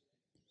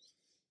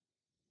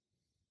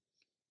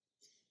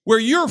 Where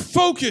you're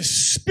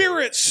focused,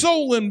 spirit,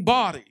 soul, and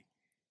body.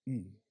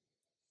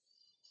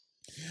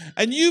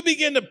 And you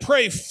begin to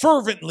pray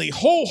fervently,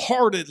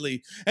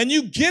 wholeheartedly, and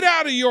you get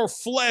out of your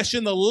flesh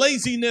and the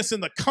laziness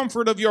and the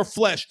comfort of your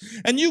flesh,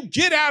 and you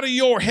get out of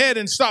your head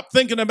and stop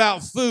thinking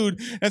about food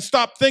and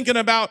stop thinking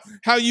about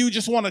how you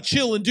just want to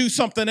chill and do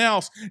something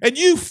else, and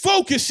you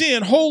focus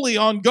in wholly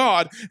on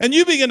God, and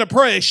you begin to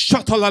pray.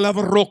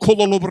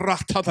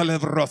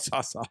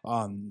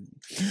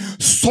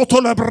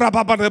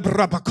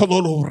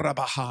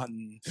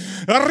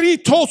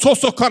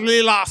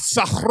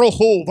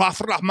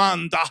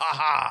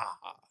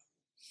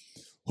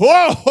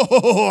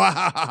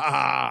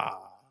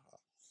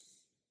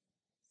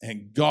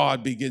 And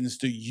God begins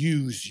to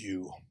use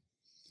you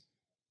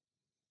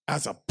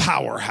as a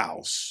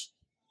powerhouse.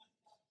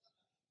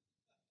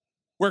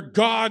 Where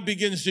God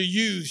begins to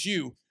use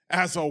you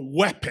as a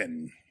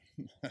weapon.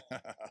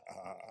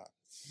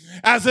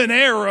 As an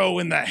arrow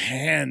in the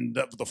hand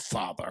of the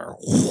Father.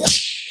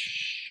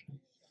 Whoosh.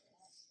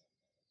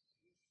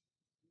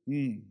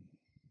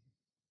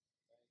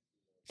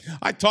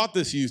 I taught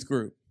this youth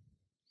group.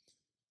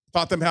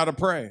 Taught them how to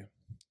pray.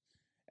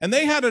 And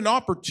they had an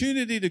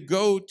opportunity to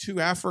go to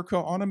Africa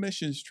on a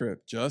missions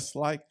trip, just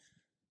like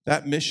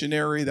that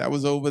missionary that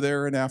was over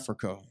there in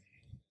Africa.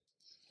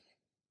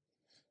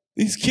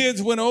 These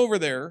kids went over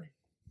there,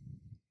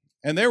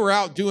 and they were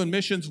out doing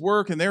missions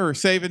work, and they were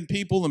saving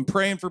people and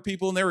praying for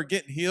people, and they were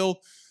getting healed,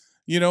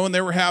 you know, and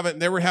they were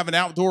having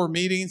outdoor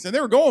meetings, and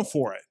they were going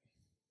for it.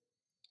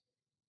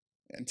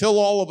 Until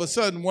all of a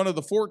sudden, one of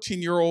the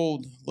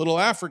 14-year-old little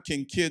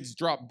African kids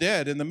dropped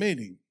dead in the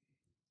meeting.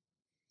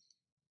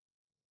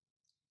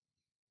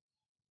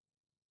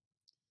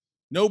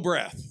 No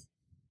breath.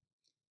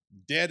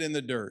 Dead in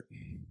the dirt.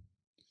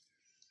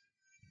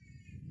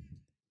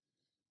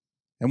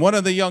 And one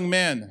of the young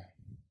men,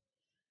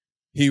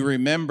 he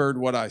remembered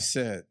what I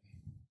said.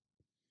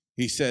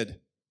 He said,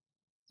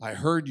 I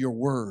heard your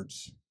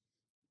words.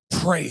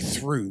 Pray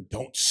through.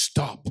 Don't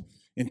stop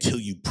until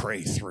you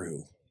pray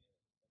through.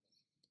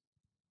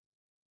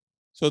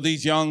 So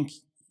these young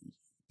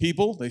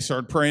people, they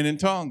started praying in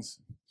tongues.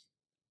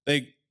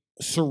 They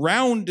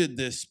surrounded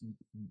this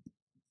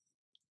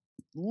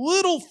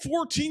little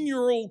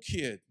 14-year-old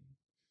kid,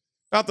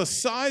 about the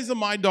size of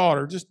my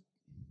daughter.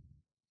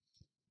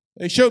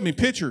 They showed me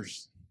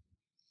pictures.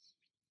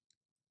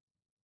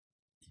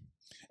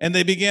 And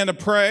they began to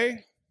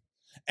pray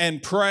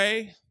and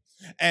pray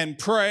and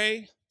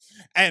pray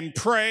and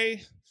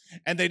pray,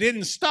 and they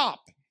didn't stop.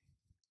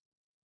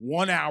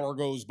 1 hour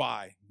goes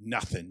by,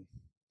 nothing.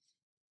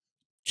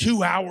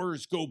 2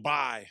 hours go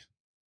by,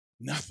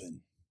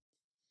 nothing.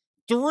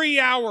 3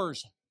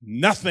 hours,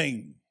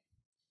 nothing.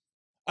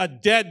 A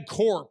dead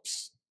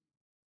corpse.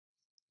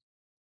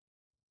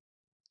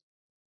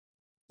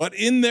 But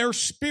in their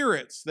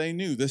spirits, they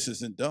knew this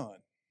isn't done.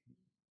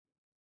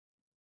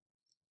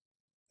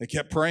 They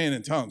kept praying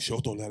in tongues,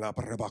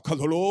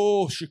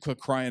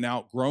 crying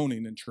out,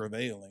 groaning and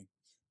travailing,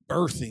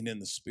 birthing in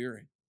the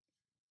spirit.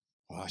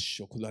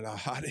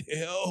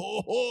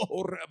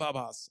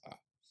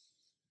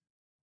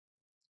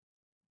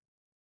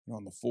 And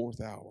on the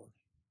 4th hour,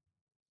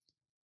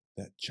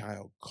 that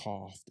child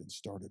coughed and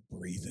started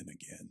breathing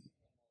again.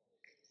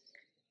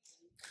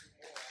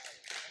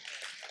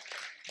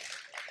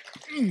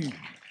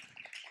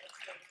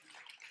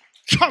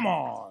 Come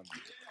on.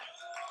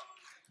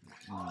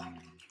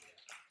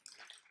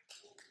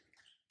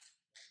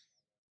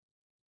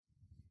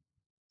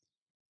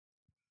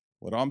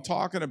 What I'm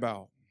talking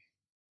about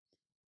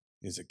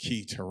is a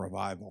key to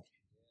revival.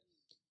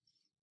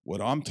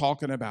 What I'm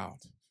talking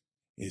about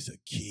is a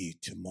key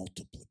to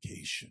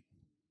multiplication.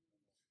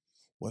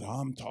 What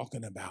I'm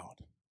talking about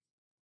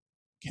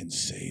can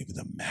save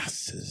the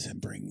masses and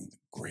bring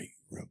great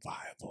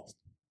revival.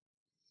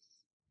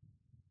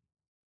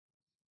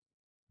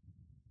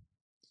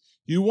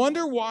 You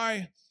wonder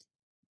why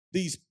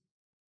these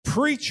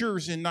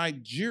preachers in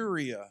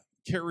Nigeria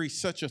carry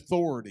such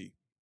authority?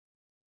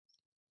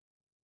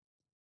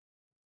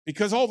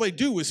 Because all they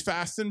do is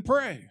fast and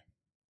pray.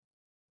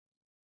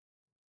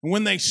 And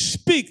when they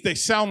speak, they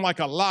sound like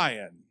a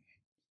lion.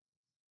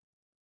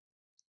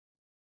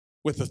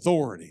 With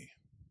authority,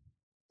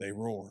 they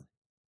roar.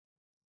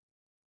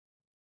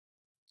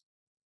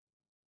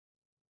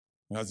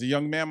 When I was a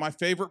young man, my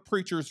favorite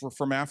preachers were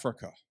from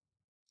Africa.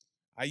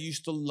 I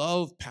used to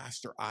love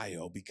Pastor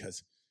Ayo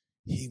because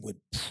he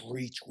would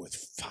preach with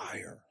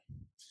fire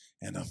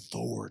and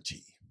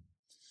authority.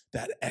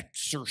 That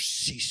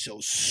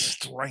exorciso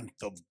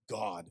strength of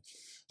God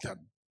that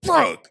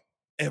broke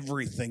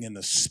everything in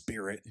the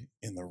spirit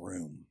in the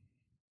room.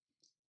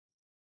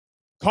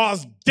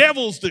 Caused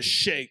devils to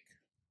shake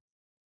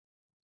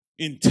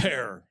in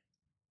terror.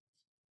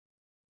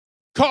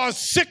 Caused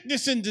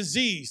sickness and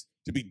disease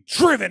to be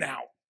driven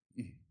out.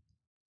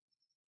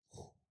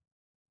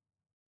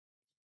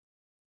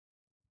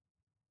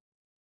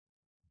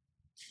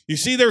 You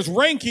see, there's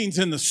rankings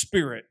in the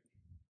spirit.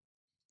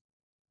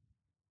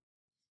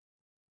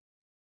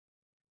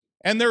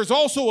 And there's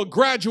also a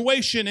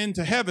graduation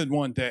into heaven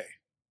one day.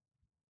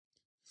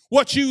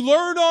 What you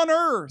learn on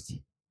earth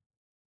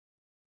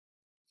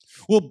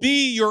will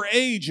be your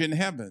age in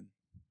heaven.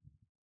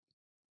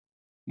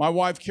 My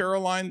wife,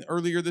 Caroline,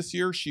 earlier this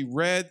year, she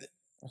read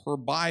her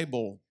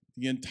Bible,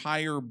 the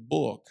entire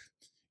book,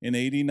 in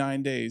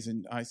 89 days.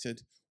 And I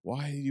said,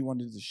 why do you want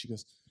to do this? She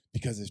goes,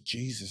 because if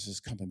Jesus is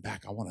coming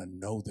back, I want to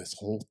know this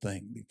whole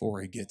thing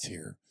before he gets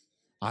here.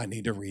 I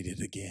need to read it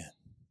again.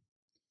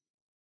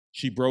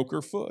 She broke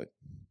her foot.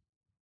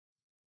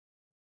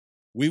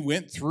 We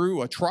went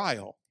through a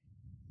trial.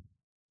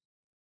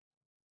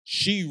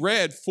 She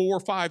read 4,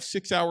 5,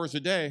 6 hours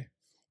a day.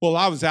 Well,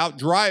 I was out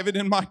driving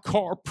in my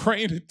car,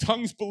 praying in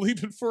tongues,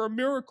 believing for a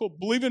miracle,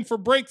 believing for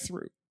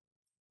breakthrough.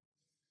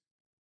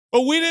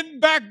 But we didn't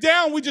back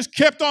down. We just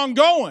kept on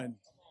going.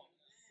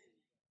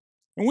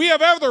 And we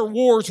have other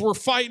wars we're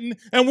fighting,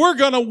 and we're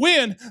going to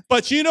win.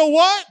 But you know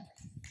what?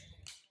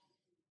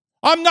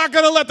 I'm not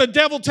going to let the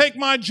devil take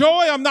my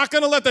joy. I'm not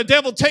going to let the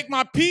devil take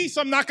my peace.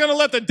 I'm not going to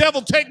let the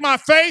devil take my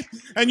faith.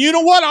 And you know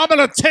what? I'm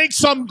going to take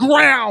some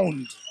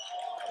ground.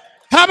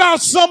 How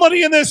about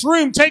somebody in this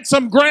room take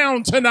some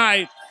ground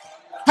tonight?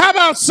 How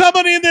about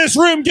somebody in this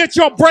room get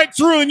your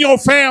breakthrough in your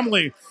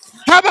family?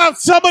 How about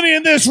somebody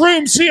in this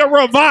room see a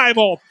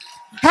revival?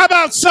 How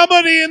about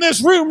somebody in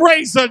this room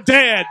raise the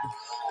dead?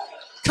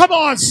 Come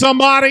on,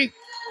 somebody.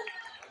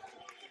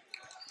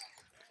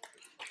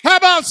 How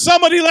about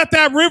somebody let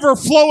that river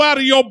flow out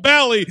of your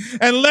belly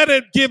and let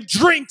it give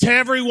drink to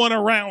everyone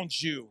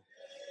around you?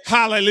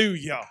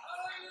 Hallelujah.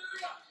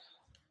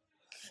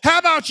 How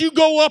about you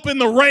go up in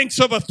the ranks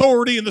of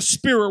authority in the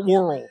spirit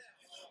world?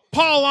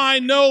 Paul, I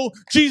know.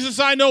 Jesus,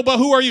 I know. But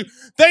who are you?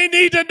 They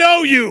need to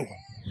know you.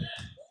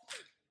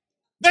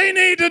 They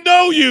need to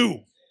know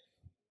you.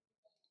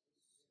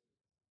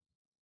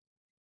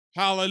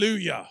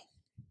 Hallelujah.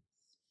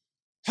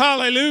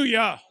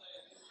 Hallelujah.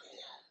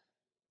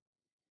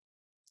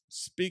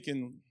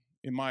 Speaking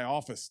in my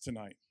office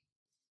tonight.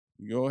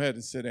 You go ahead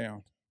and sit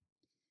down.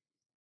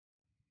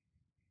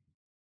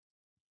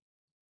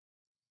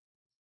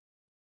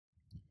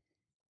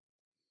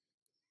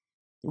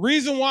 The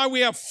reason why we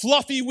have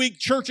fluffy, weak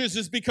churches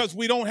is because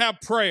we don't have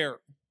prayer.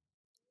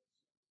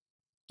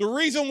 The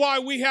reason why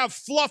we have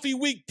fluffy,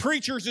 weak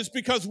preachers is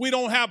because we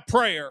don't have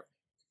prayer.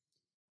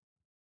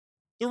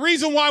 The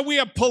reason why we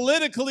have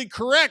politically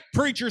correct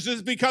preachers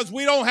is because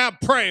we don't have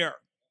prayer.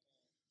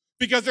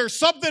 Because there's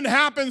something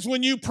happens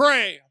when you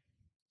pray.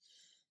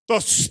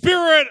 The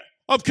spirit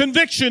of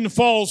conviction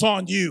falls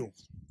on you.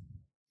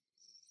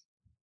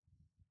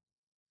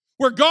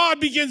 Where God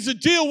begins to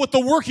deal with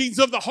the workings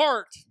of the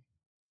heart.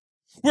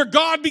 Where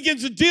God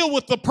begins to deal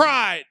with the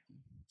pride.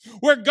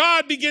 Where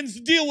God begins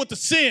to deal with the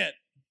sin.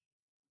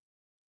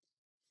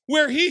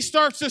 Where he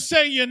starts to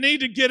say, you need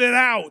to get it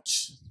out.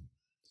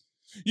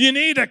 You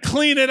need to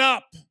clean it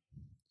up.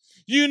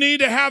 You need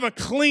to have a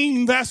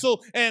clean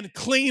vessel and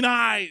clean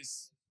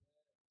eyes.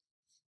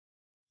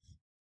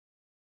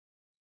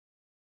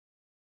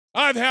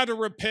 I've had to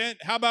repent.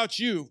 How about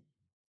you?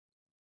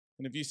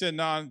 And if you said,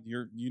 nah,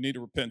 you need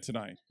to repent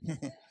tonight.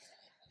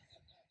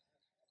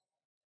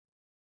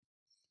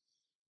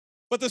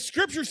 But the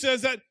scripture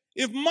says that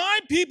if my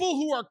people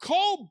who are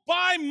called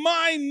by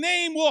my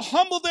name will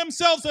humble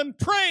themselves and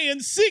pray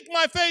and seek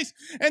my face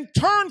and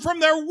turn from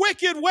their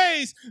wicked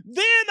ways,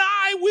 then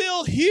I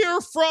will hear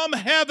from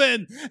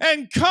heaven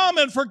and come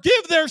and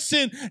forgive their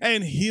sin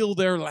and heal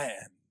their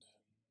land.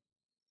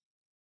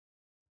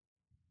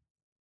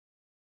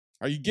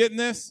 Are you getting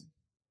this?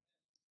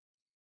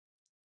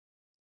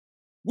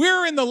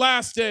 We're in the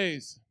last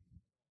days.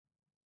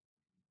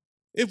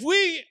 If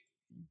we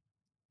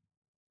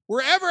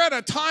were ever at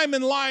a time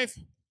in life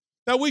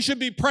that we should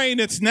be praying,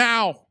 it's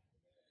now.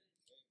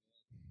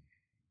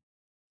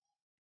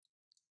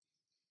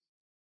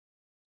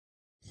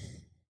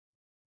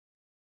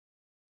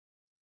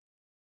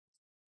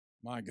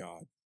 My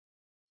God.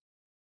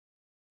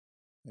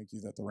 Thank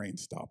you that the rain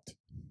stopped.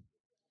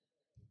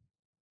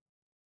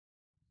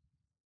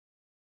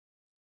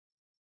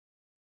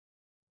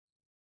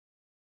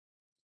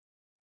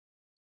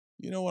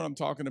 You know what I'm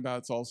talking about?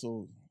 It's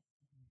also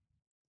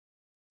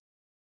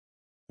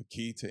a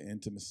key to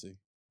intimacy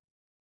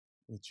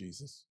with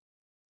Jesus.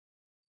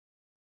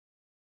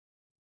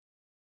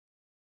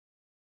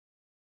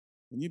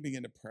 When you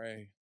begin to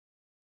pray,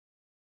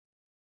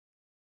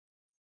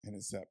 and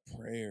it's that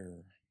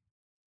prayer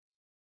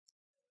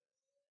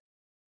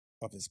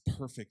of his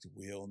perfect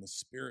will, and the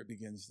Spirit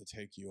begins to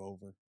take you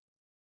over,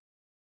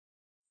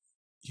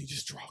 you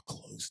just draw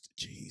close to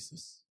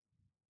Jesus.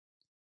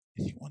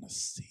 And you want to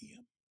see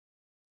him.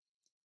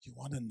 You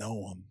want to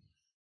know him.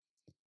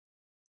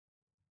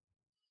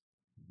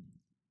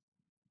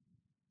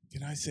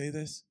 Can I say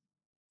this?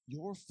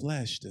 Your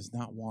flesh does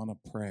not want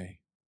to pray.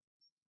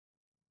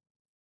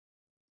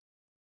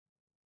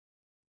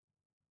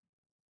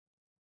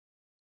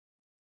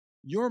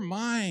 Your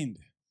mind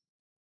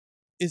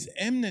is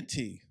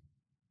enmity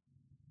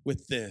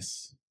with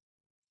this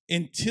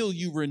until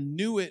you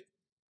renew it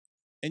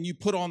and you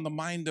put on the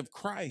mind of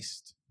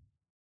Christ.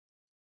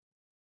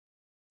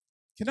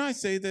 Can I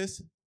say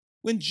this?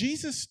 When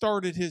Jesus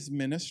started his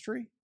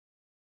ministry,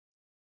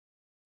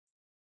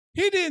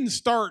 he didn't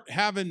start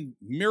having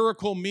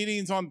miracle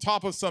meetings on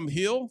top of some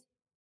hill.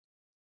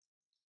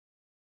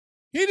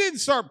 He didn't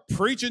start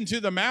preaching to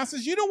the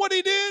masses. You know what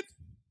he did?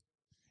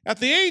 At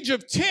the age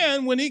of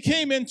 10, when he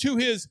came into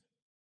his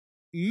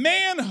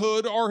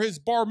manhood or his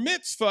bar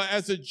mitzvah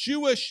as a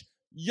Jewish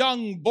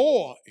young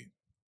boy,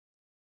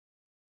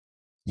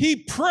 he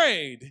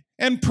prayed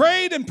and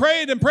prayed and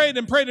prayed and prayed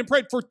and prayed and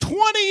prayed for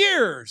 20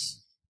 years.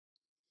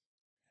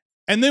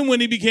 And then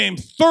when he became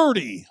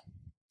 30,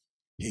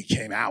 he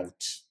came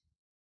out.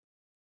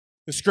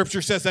 The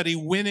scripture says that he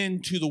went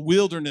into the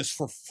wilderness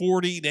for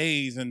 40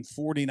 days and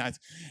 40 nights,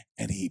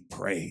 and he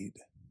prayed.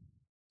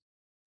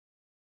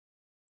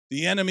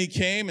 The enemy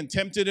came and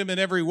tempted him in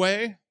every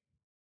way,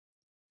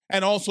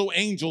 and also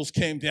angels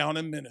came down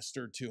and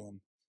ministered to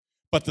him.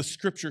 But the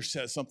scripture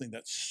says something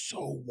that's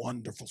so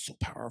wonderful, so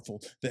powerful,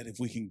 that if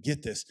we can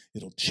get this,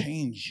 it'll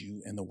change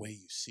you in the way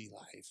you see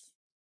life.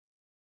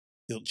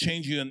 It'll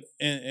change you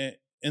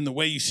in the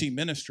way you see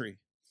ministry.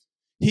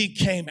 He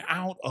came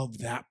out of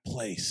that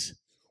place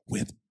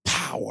with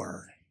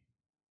power.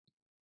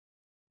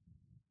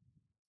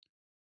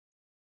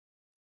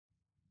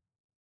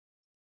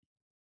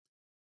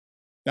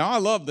 Now, I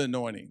love the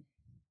anointing.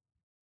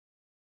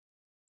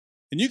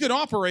 And you can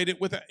operate in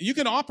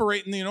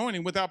the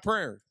anointing without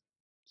prayer.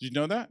 Did you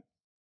know that?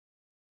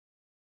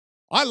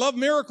 I love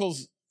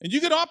miracles, and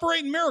you can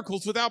operate in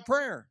miracles without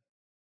prayer.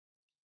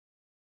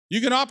 You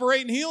can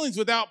operate in healings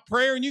without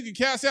prayer, and you can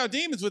cast out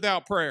demons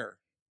without prayer.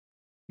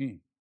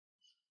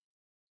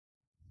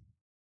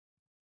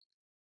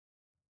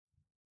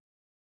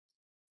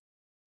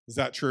 Is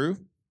that true?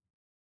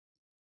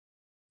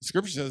 The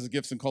scripture says the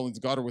gifts and callings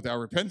of God are without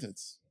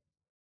repentance.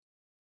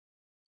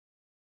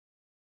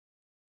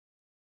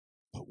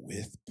 But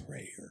with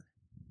prayer,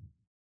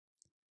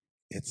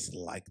 it's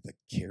like the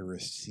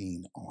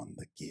kerosene on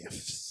the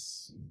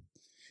gifts.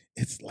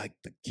 It's like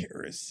the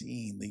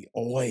kerosene, the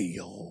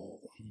oil,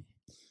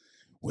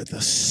 with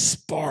a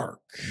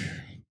spark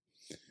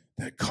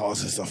that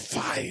causes a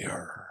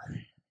fire.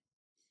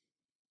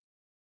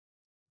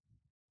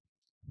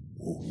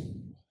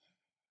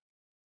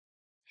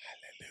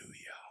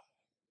 Hallelujah.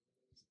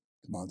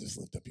 Come on, just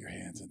lift up your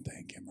hands and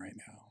thank him right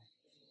now.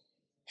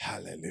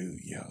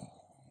 Hallelujah.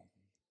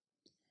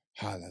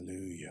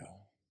 Hallelujah.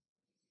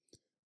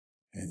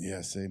 And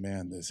yes,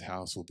 amen, this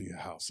house will be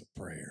a house of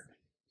prayer.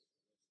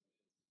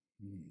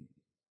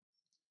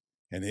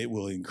 And it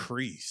will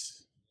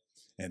increase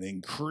and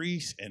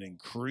increase and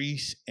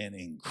increase and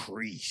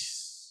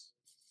increase.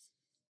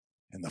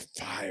 And the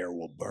fire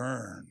will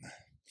burn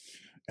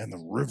and the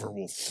river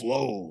will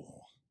flow.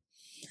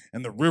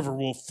 And the river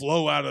will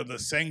flow out of the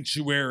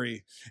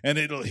sanctuary, and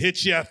it'll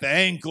hit you at the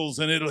ankles,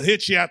 and it'll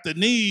hit you at the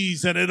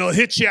knees, and it'll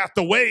hit you at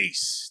the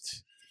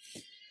waist.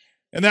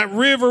 And that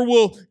river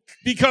will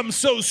become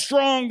so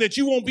strong that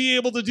you won't be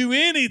able to do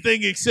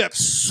anything except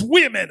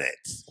swim in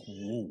it.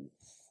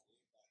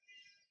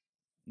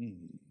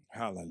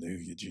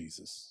 Hallelujah,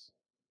 Jesus.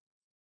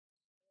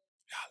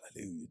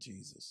 Hallelujah,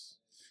 Jesus.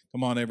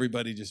 Come on,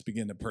 everybody, just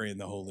begin to pray in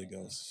the Holy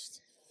Ghost.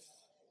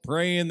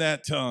 Pray in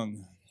that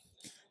tongue.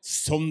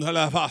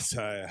 Everybody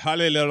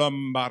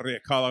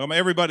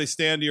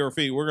stand to your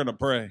feet. We're going to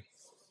pray.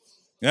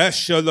 Let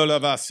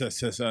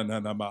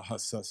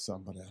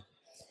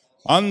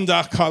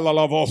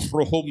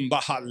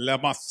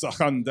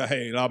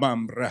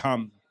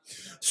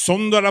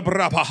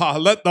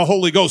the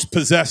Holy Ghost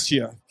possess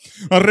you.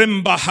 Let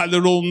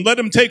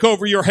him take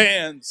over your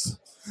hands.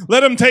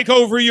 Let him take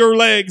over your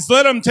legs.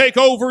 Let him take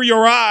over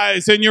your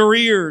eyes and your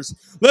ears.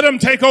 Let him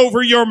take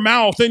over your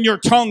mouth and your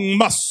tongue.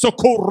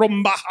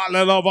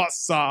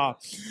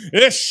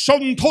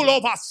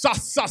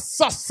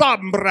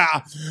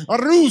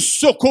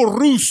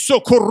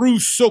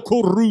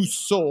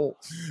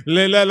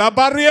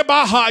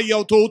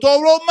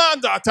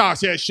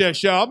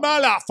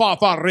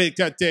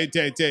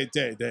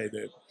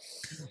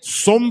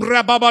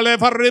 Sombra babale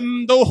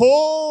farimdo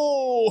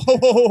ho.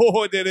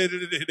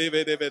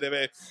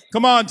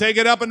 Come on, take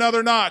it up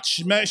another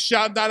notch. Come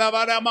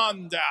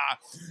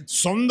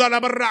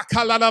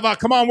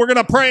on, we're going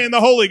to pray in the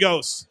Holy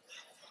Ghost.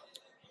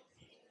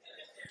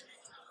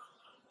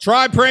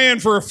 Try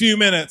praying for a few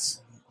minutes.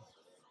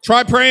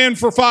 Try praying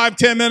for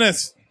 5-10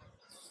 minutes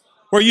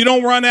where you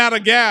don't run out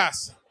of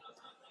gas.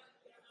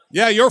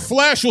 Yeah, your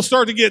flesh will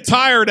start to get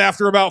tired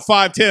after about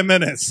 5-10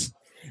 minutes.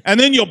 And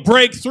then you'll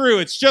break through.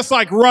 It's just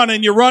like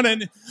running. You're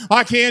running.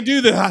 I can't do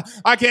this.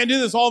 I can't do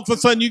this. All of a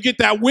sudden, you get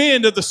that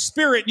wind of the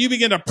Spirit, and you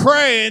begin to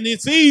pray, and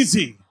it's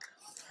easy.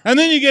 And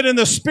then you get in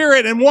the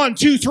Spirit, and 1,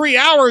 2, 3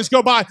 hours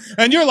go by,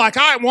 and you're like,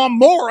 I want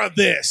more of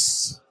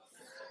this.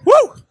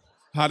 Woo!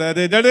 Come on,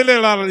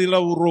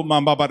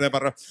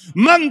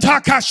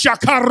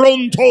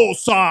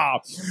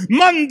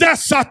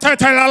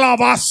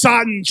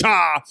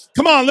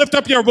 lift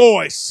up your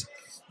voice.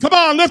 Come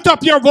on, lift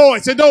up your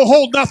voice and don't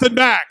hold nothing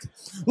back.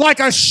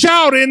 Like a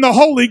shout in the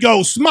Holy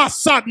Ghost.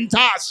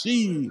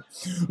 Masantashi.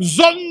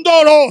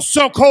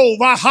 Zondorosoko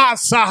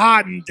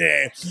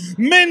Vahasahande.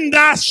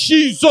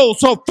 Mindashizo.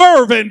 So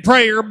fervent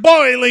prayer,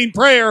 boiling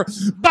prayer,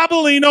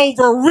 bubbling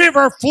over,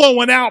 river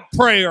flowing out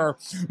prayer.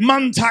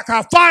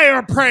 Mantaka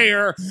fire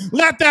prayer.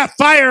 Let that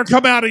fire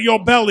come out of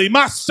your belly.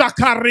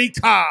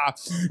 Masakarika.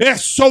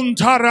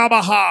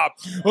 Esontarabaha.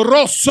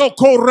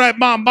 Rosokore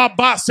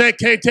mambabase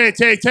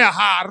kete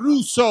teha.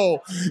 Ruso.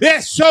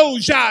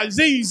 Esoja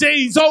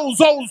zizo.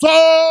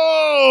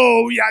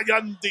 Oh,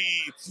 Yayandi.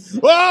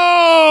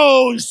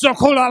 Oh,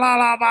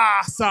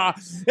 Shakolalavasa.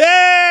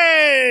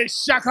 Eh,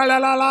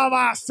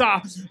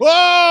 Shakalalavasa.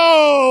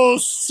 Oh,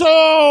 so.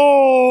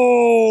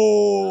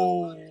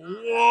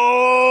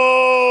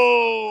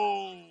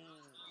 Oh.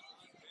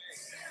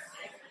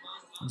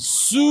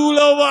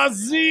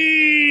 Sulavazi.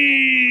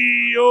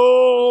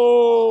 Oh.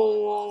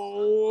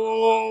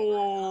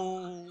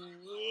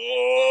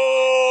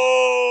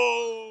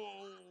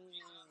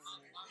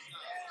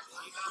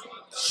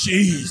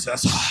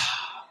 Jesus.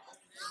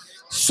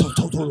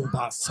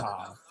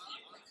 Sotolobasa.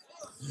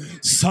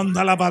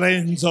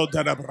 Sandalabarenzo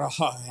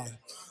delabraha.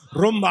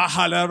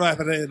 Rumbahala.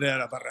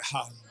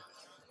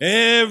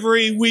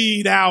 Every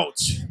weed out.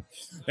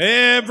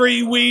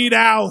 Every weed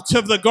out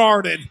of the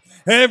garden.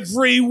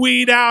 Every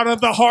weed out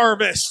of the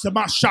harvest.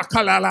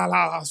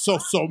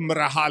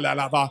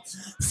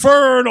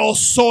 Fertile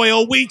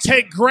soil. We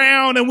take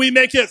ground and we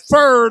make it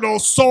fertile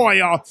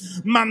soil.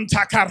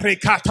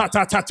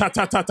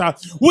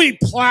 We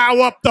plow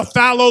up the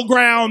fallow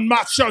ground.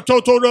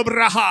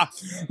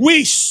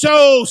 We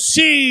sow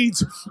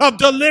seeds of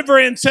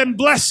deliverance and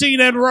blessing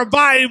and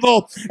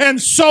revival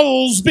and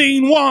souls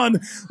being won.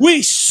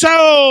 We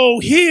sow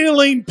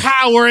healing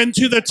power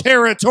into the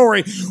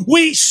territory.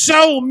 We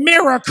sow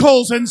miracles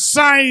and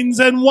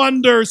signs and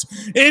wonders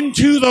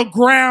into the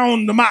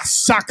ground.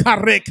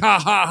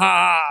 Masakareka.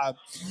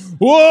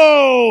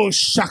 Whoa,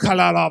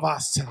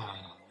 shakalalabasa.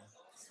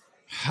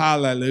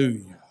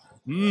 Hallelujah.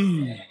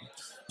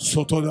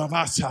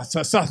 Sotolavasa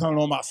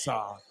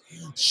sasanomasa.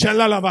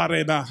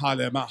 Shalalavarema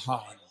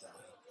halemaha.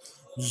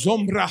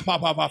 Zombra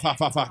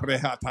papa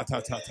reha ta.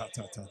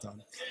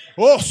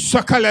 Oh,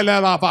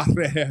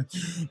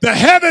 the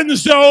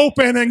heavens to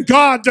open and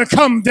God to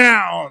come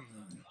down.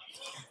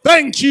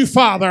 Thank you,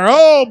 Father.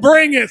 Oh,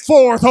 bring it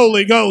forth,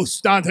 Holy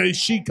Ghost. Dante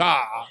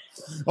Shika.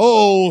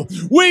 Oh,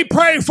 we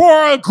pray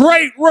for a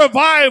great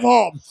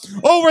revival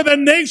over the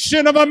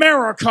nation of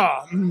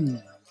America.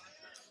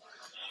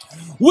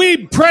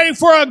 We pray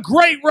for a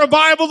great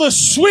revival to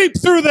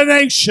sweep through the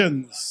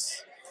nations.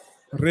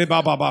 We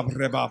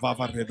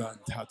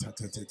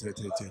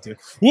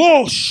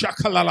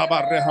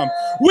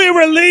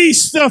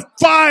release the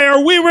fire.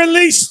 We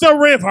release the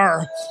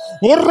river.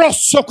 We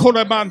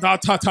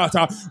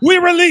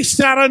release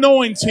that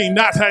anointing.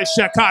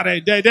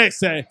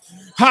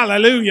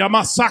 Hallelujah.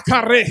 Whoa,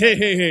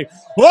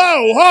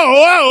 whoa,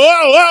 whoa,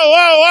 whoa, whoa,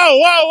 whoa,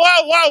 whoa,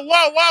 whoa, whoa,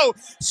 whoa, whoa.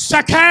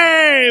 Sake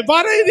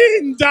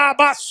varidinda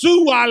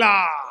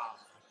basuala.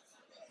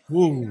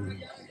 Ooh,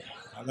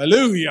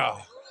 hallelujah.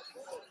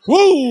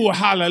 Woo,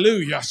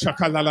 hallelujah.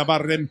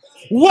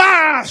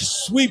 Wow,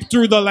 sweep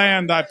through the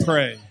land, I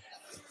pray.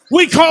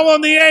 We call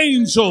on the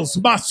angels.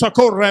 Do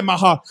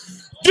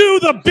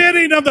the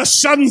bidding of the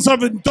sons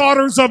and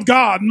daughters of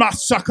God.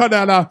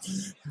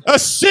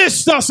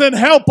 Assist us and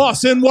help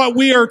us in what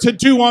we are to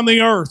do on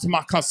the earth.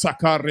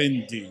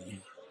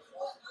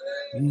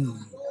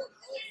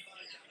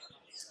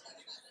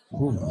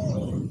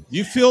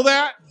 You feel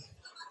that?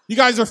 You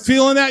guys are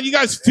feeling that? You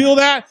guys feel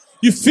that?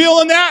 You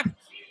feeling that?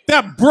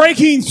 That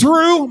breaking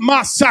through,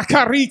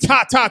 masakari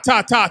ta ta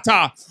ta ta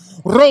ta,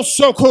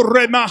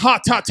 rosokore maha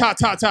ta ta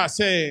ta ta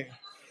say,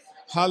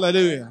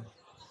 hallelujah.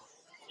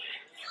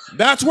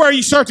 That's where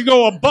you start to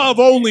go above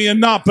only and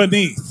not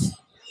beneath.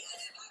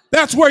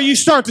 That's where you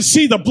start to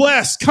see the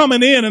blessed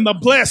coming in and the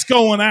blessed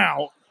going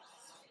out.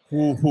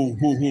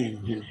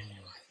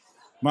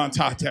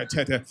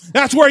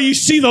 That's where you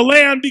see the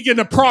land begin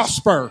to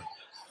prosper.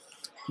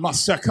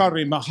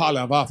 Masakari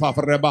mahala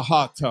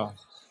vavarebahata.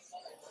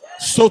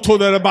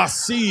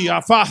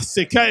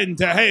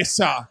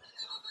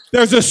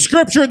 There's a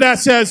scripture that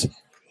says,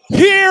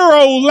 hear,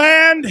 O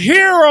land,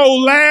 hear, O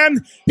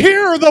land,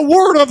 hear the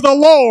word of the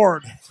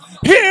Lord.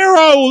 Hear,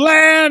 O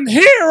land,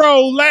 hear,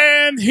 O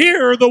land,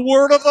 hear the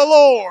word of the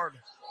Lord.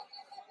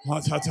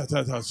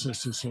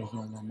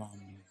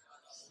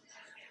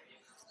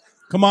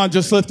 Come on,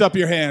 just lift up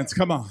your hands.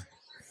 Come on.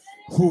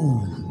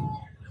 Whew.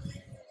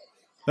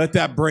 Let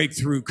that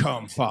breakthrough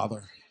come,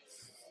 Father.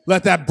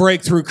 Let that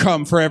breakthrough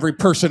come for every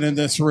person in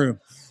this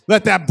room.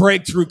 Let that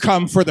breakthrough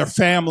come for their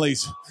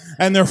families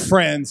and their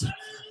friends.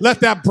 Let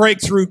that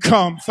breakthrough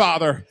come,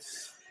 Father.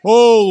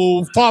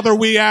 Oh, Father,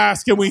 we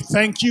ask and we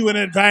thank you in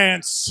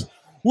advance.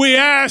 We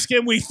ask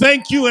and we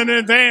thank you in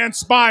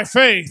advance by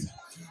faith.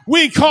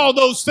 We call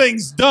those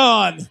things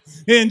done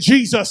in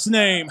Jesus'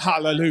 name.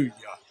 Hallelujah.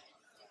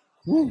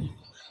 I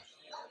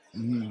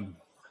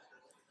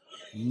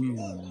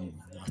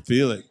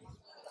feel it.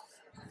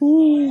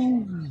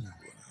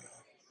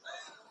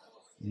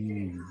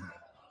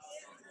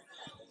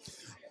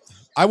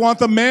 I want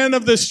the men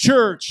of this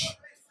church.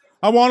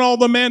 I want all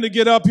the men to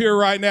get up here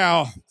right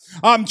now.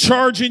 I'm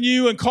charging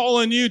you and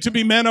calling you to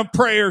be men of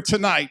prayer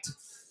tonight.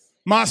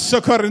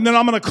 And then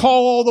I'm going to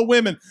call all the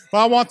women. But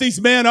I want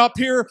these men up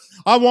here.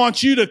 I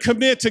want you to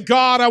commit to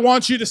God. I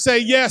want you to say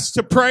yes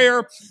to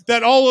prayer.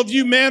 That all of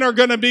you men are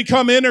going to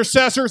become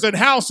intercessors and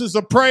houses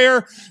of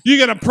prayer.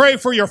 You're going to pray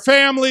for your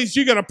families.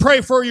 You're going to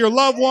pray for your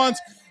loved ones.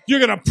 You're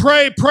going to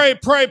pray, pray,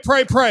 pray,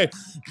 pray, pray.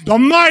 The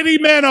mighty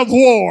men of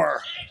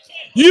war.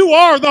 You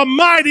are the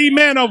mighty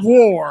men of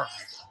war.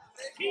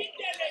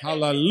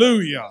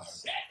 Hallelujah.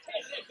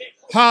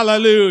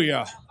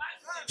 Hallelujah.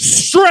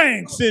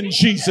 Strength in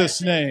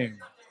Jesus' name.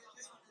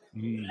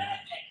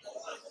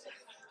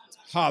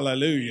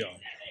 Hallelujah.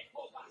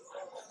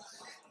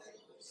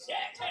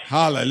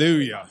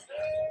 Hallelujah.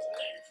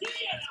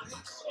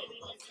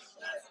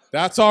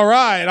 That's all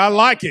right. I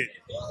like it.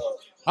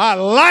 I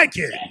like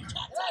it.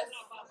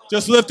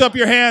 Just lift up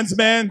your hands,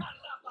 man.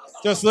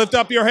 Just lift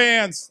up your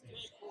hands.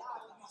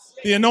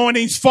 The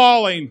anointing's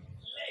falling.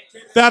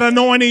 That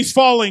anointing's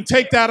falling.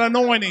 Take that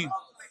anointing.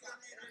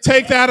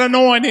 Take that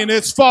anointing.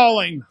 It's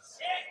falling.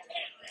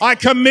 I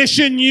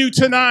commission you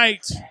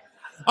tonight.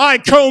 I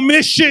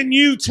commission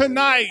you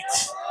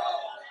tonight.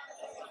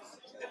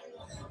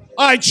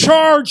 I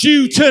charge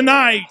you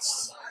tonight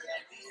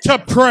to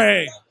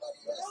pray.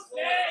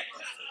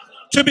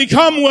 To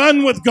become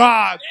one with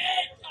God.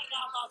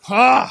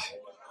 I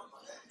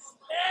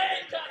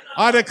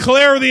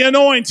declare the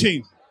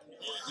anointing.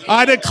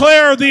 I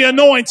declare the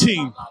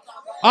anointing.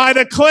 I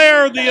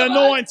declare the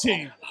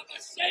anointing.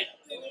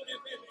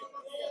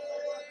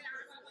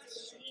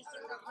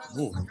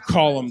 Ooh,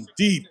 call them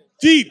deep,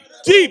 deep,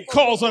 deep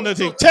calls on the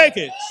deep. Take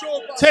it.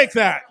 Take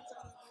that.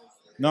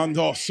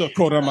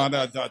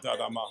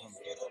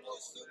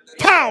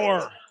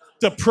 Power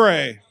to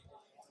pray.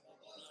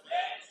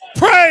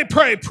 Pray,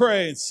 pray,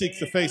 pray, and seek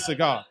the face of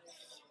God.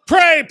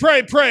 Pray,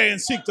 pray, pray,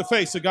 and seek the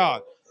face of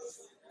God.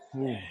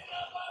 Ooh.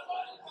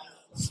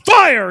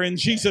 Fire in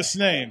Jesus'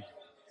 name.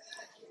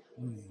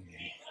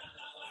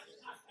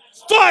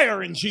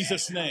 Fire in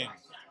Jesus' name.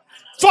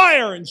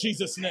 Fire in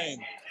Jesus' name.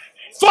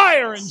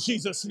 Fire in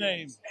Jesus'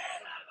 name.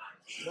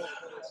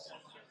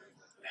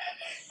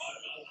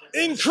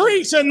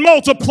 Increase and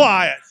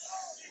multiply it.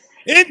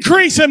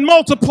 Increase and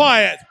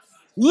multiply it.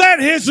 Let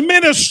his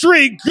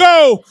ministry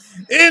go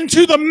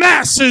into the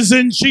masses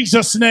in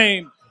Jesus'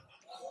 name.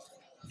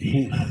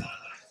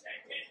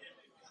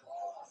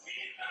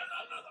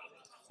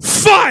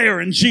 Fire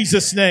in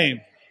Jesus'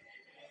 name.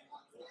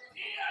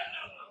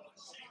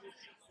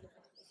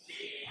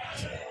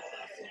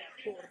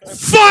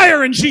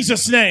 Fire in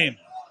Jesus' name.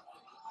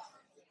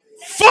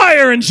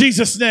 Fire in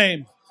Jesus'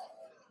 name.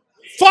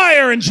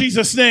 Fire in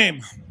Jesus'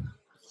 name.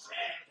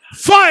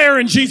 Fire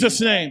in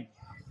Jesus' name.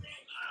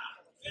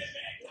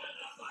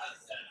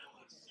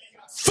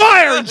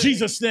 Fire in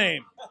Jesus'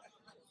 name.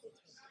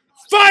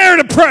 Fire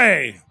to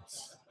pray.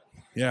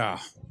 Yeah.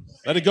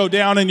 Let it go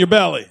down in your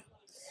belly.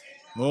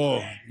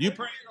 Oh, you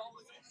pray.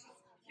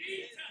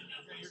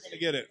 You're going to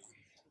get it.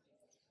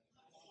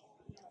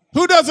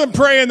 Who doesn't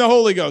pray in the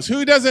Holy Ghost?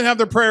 Who doesn't have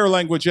their prayer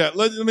language yet?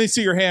 Let me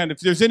see your hand. If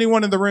there's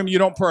anyone in the room you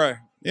don't pray.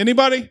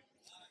 Anybody?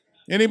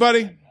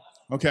 Anybody?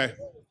 Okay.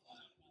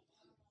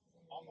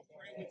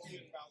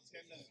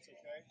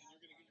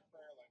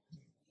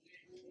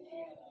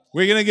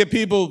 We're going to get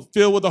people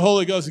filled with the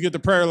Holy Ghost to get the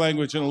prayer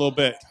language in a little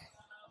bit.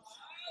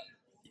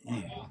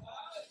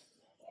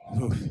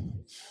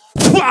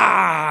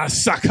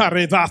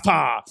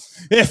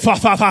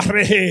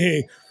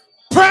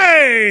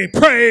 Pray,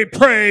 pray,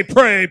 pray,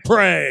 pray,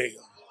 pray.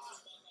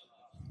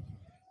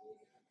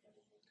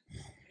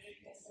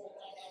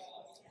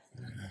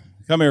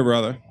 Come here,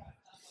 brother.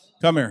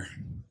 Come here.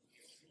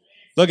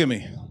 Look at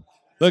me.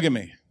 Look at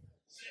me.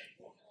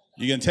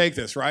 You can take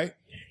this, right?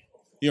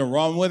 You're going to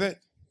run with it?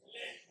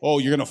 Oh,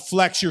 you're going to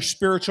flex your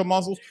spiritual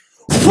muscles?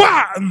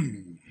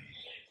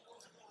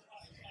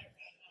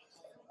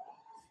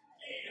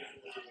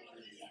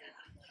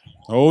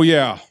 Oh,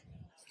 yeah.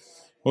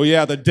 Oh,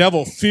 yeah, the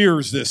devil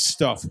fears this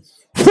stuff.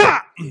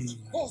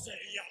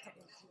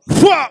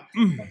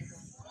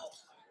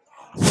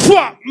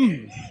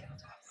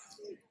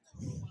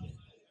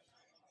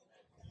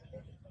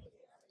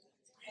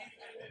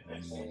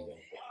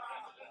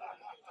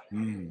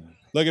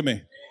 Look at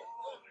me.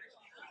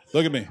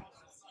 Look at me.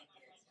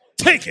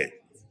 Take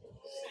it.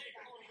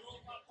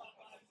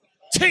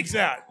 Take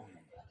that.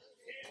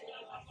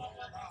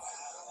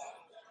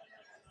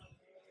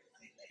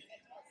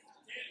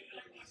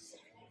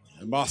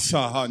 Come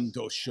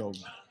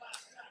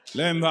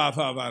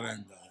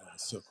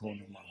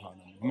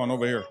on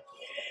over here.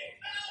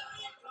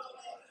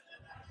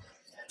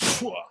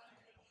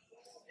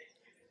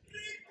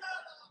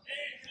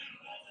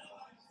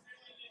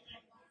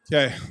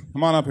 Okay,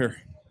 come on up here.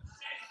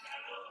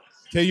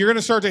 Okay, you're going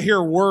to start to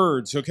hear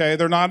words, okay?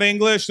 They're not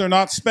English, they're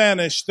not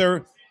Spanish,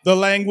 they're the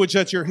language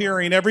that you're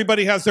hearing.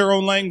 Everybody has their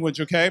own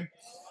language, okay?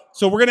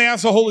 So we're going to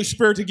ask the Holy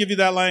Spirit to give you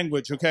that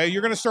language, okay?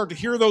 You're going to start to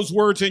hear those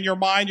words in your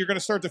mind. You're going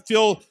to start to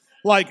feel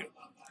like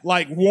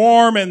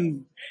warm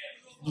and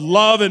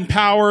love and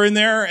power in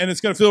there, and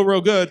it's going to feel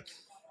real good.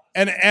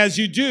 And as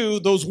you do,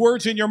 those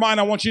words in your mind,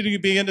 I want you to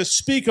begin to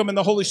speak them, and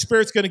the Holy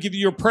Spirit's going to give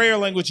you your prayer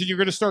language, and you're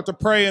going to start to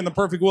pray in the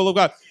perfect will of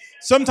God.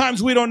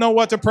 Sometimes we don't know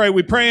what to pray.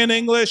 We pray in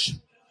English.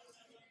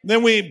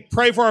 Then we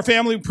pray for our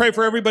family, we pray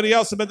for everybody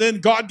else. But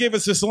then God gave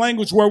us this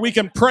language where we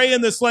can pray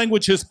in this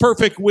language, his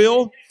perfect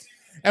will.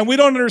 And we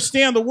don't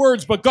understand the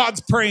words, but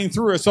God's praying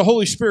through us. The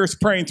Holy Spirit's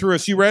praying through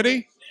us. You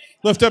ready?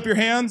 Lift up your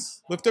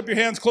hands. Lift up your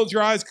hands. Close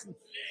your eyes.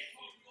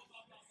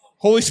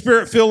 Holy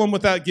Spirit, fill them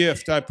with that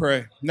gift, I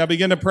pray. Now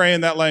begin to pray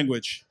in that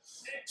language.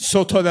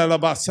 I'm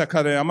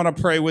going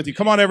to pray with you.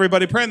 Come on,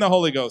 everybody. Pray in the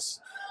Holy Ghost.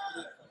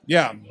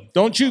 Yeah.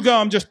 Don't chew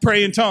gum. Just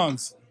pray in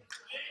tongues.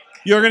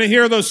 You're going to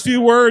hear those few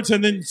words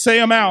and then say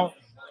them out.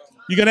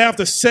 You're going to have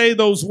to say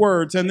those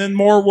words and then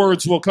more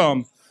words will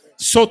come.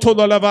 Soto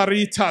la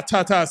varita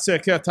tata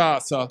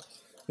seketasa.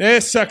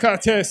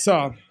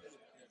 Esakatesa.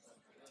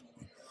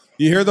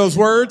 You hear those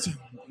words?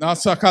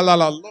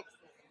 Nasakalala.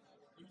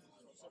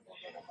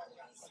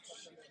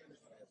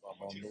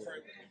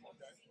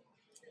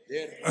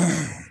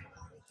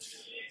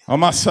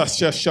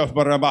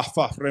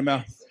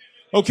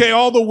 Okay,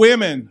 all the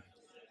women.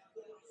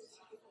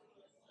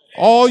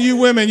 All you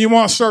women, you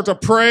want to start to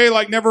pray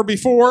like never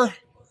before?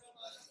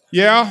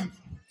 Yeah?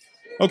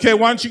 Okay,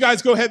 why don't you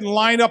guys go ahead and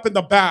line up in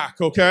the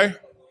back, okay?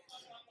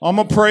 I'm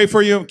going to pray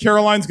for you.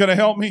 Caroline's going to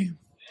help me.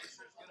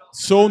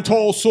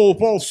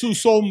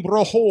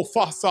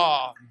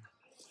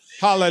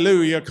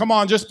 Hallelujah. Come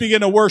on, just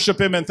begin to worship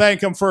him and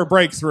thank him for a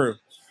breakthrough.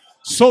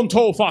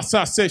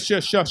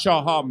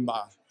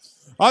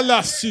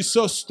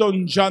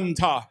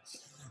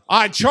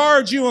 I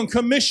charge you and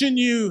commission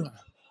you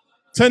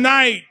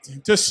tonight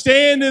to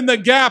stand in the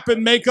gap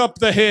and make up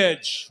the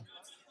hedge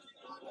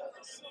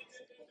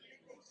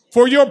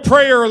for your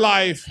prayer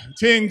life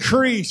to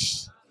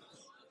increase,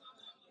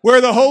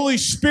 where the Holy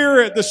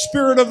Spirit, the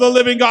Spirit of the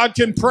living God,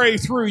 can pray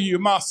through you.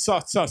 You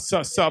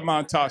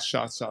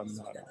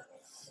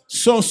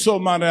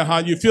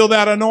feel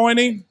that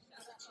anointing?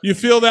 You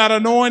feel that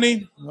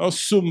anointing?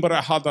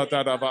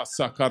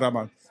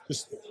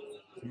 Just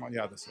come on,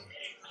 yeah, this way.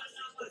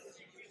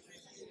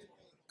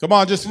 Come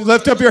on, just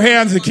lift up your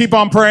hands and keep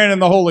on praying in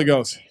the Holy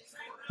Ghost.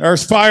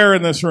 There's fire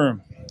in this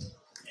room.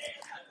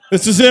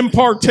 This is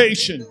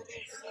impartation.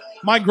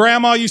 My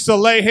grandma used to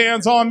lay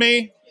hands on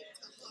me.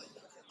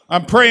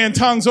 I'm praying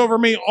tongues over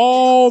me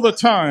all the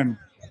time.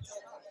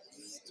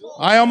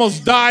 I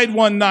almost died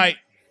one night.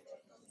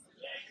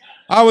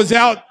 I was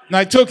out and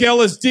I took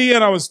LSD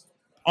and I was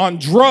on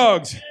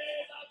drugs.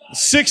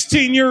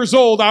 16 years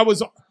old. I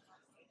was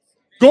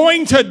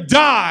going to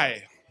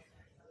die.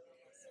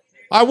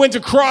 I went to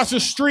cross the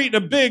street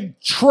and a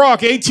big truck,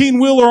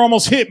 18-wheeler,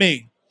 almost hit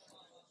me.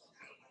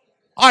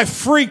 I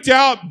freaked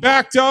out,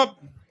 backed up.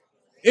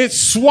 It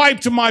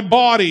swiped my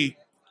body,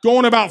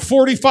 going about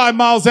 45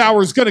 miles an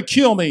hour. It's going to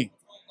kill me.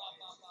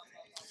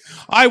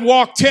 I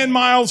walked 10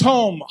 miles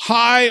home,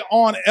 high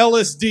on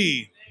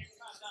LSD.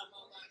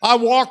 I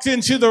walked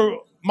into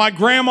my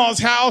grandma's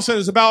house. It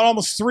was about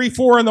almost 3,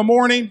 4 in the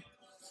morning.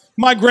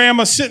 My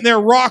grandma sitting there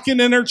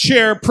rocking in her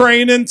chair,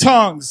 praying in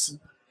tongues.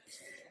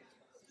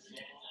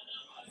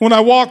 When I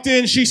walked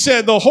in, she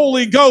said, "The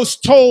Holy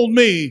Ghost told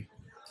me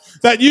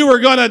that you were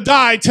going to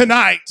die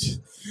tonight.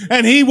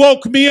 And he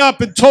woke me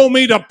up and told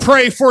me to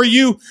pray for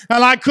you.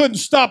 And I couldn't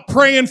stop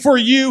praying for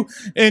you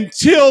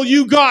until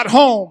you got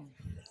home."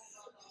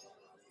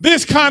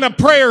 This kind of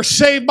prayer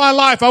saved my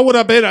life. I would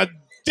have been a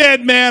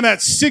dead man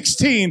at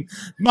 16.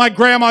 My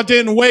grandma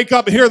didn't wake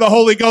up and hear the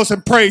Holy Ghost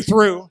and pray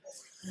through.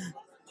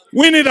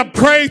 We need to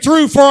pray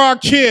through for our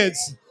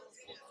kids.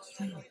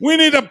 We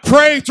need to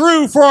pray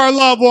through for our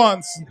loved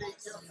ones.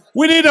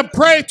 We need to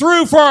pray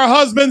through for our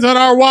husbands and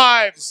our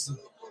wives.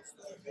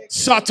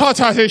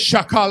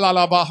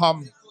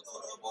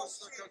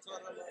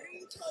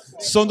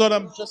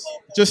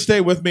 Just stay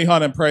with me,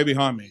 hon, and pray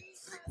behind me.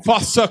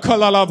 The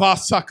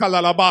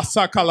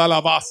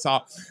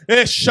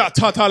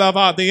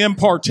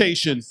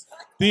impartation.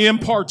 The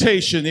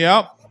impartation,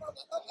 yep.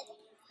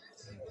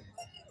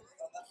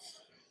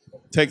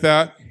 Take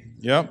that.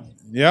 Yep.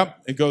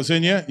 Yep. It goes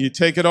in you. You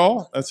take it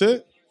all. That's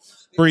it.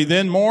 Breathe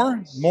in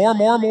more.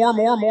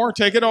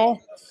 Take it all.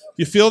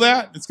 You feel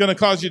that? It's going to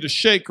cause you to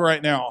shake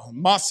right now.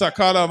 Take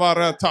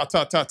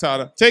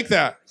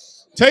that.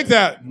 Take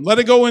that. Let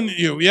it go in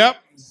you. Yep.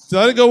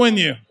 Let it go in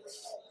you.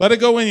 Let it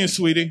go in you,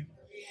 sweetie.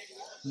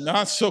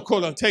 Not so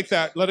cool. Take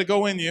that. Let it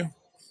go in you.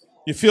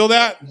 You feel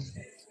that?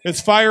 It's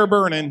fire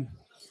burning.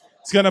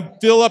 It's going to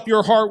fill up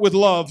your heart with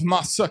love.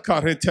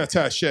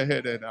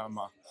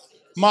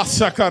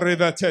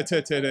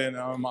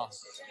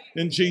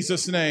 In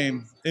Jesus'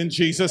 name. In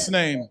Jesus'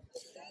 name.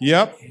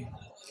 Yep.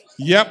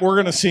 Yep, we're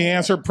going to see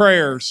answered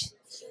prayers.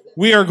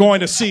 We are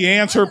going to see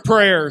answered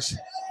prayers.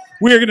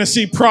 We are going to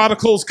see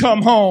prodigals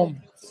come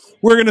home.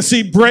 We're going to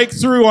see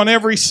breakthrough on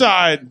every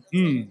side.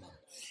 Take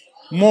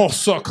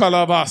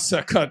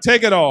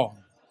it all.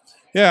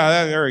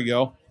 Yeah, there you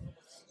go.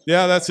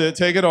 Yeah, that's it.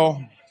 Take it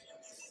all.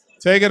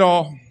 Take it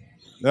all.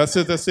 That's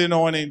it. That's the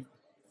anointing.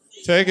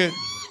 Take it.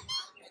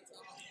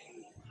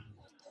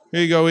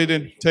 Here you go,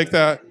 Eden. Take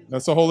that.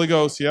 That's the Holy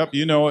Ghost. Yep,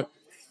 you know it.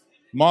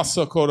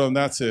 Masakodam,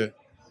 that's it.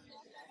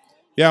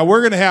 Yeah,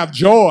 we're going to have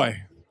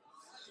joy.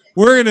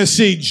 We're going to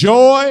see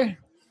joy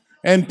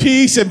and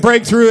peace and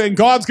breakthrough, and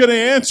God's going to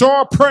answer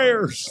our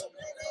prayers.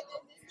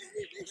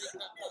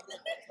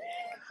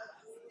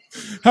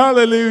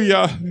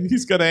 Hallelujah.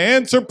 He's going to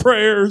answer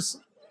prayers.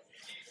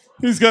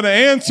 He's going to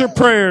answer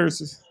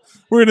prayers.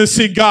 We're going to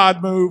see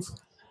God move.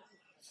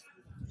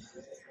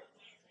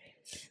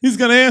 He's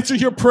going to answer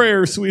your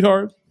prayers,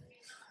 sweetheart.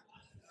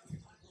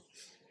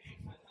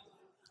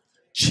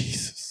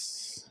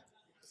 Jesus.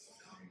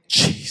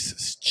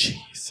 Jesus.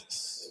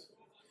 Jesus.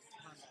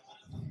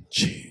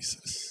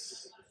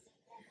 Jesus.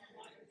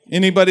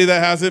 Anybody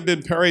that hasn't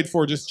been prayed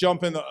for, just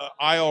jump in the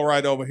aisle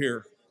right over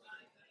here.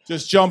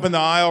 Just jump in the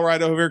aisle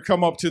right over here.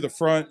 Come up to the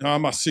front.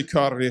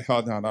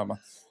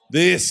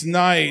 This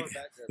night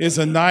is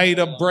a night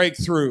of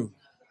breakthrough.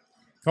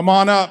 Come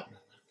on up.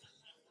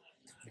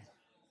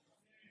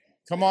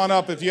 Come on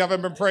up if you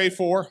haven't been prayed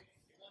for.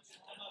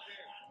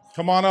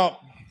 Come on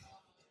up.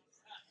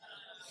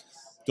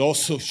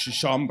 Dosu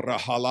shishambra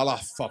halala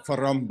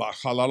fafaramba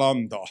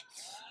halalanda.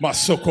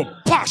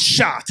 Masoko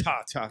pasha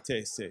ta ta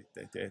te se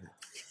te te.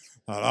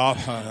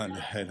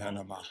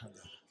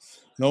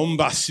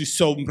 Nombasi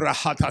sombra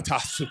hatata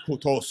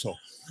sukutoso.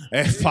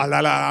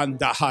 Efalala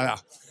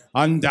andaha.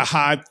 Andaha.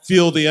 I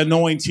feel the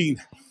anointing.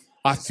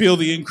 I feel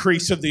the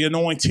increase of the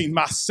anointing.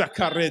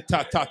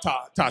 Masakareta ta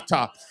ta ta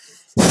ta.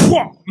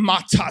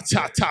 Ma ta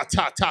ta ta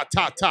ta ta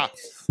ta ta.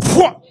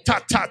 Ta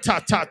ta ta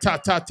ta ta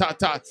ta ta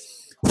ta.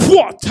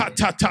 Ta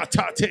ta ta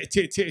ta te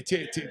te te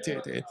te te te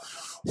te.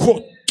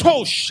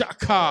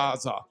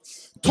 Toshakaza.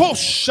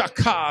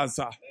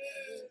 Toshakaza.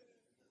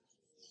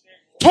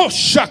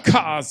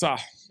 Toshakaza.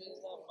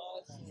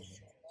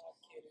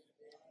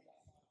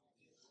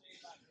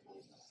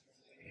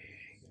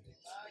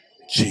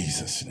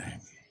 Jesus'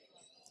 name.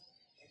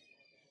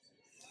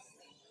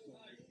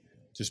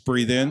 Just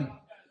breathe in.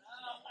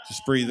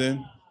 Just breathe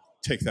in.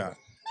 Take that.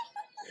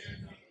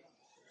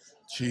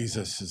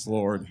 Jesus is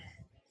Lord.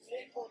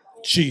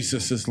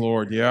 Jesus is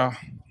Lord. Yeah.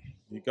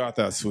 You got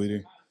that,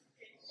 sweetie.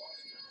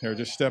 Here,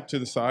 just step to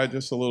the side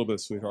just a little bit,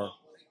 sweetheart.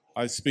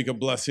 I speak a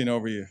blessing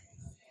over you.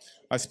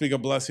 I speak a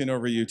blessing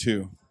over you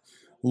too.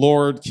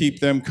 Lord, keep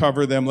them,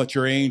 cover them. Let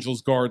your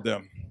angels guard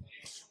them.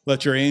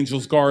 Let your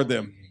angels guard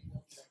them.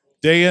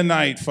 Day and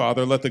night,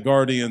 Father, let the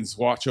guardians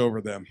watch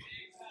over them.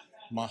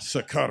 That's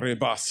it.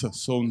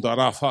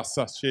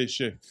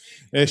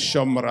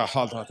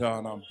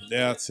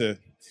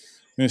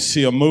 We're going to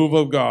see a move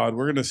of God.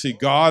 We're going to see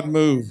God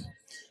move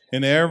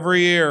in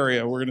every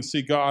area. We're going to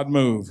see God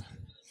move.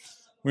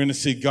 We're going to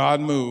see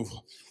God move.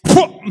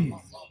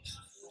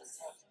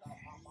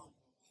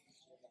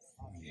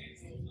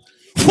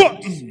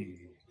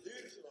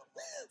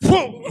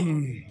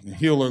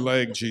 Heal her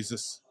leg,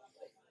 Jesus.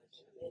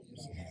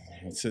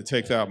 That's it.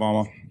 Take that,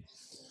 Mama.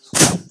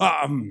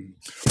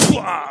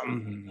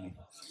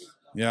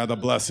 Yeah, the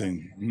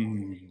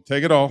blessing.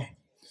 Take it all.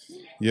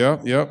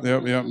 Yep. Yeah.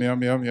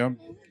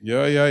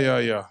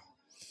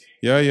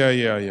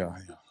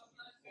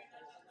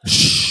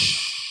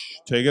 Shh.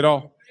 Take it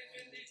all.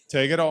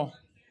 Take it all.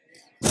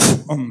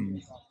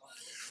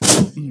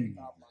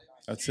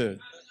 That's it.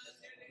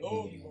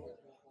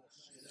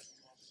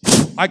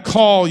 I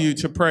call you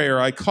to prayer.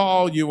 I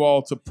call you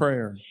all to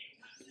prayer.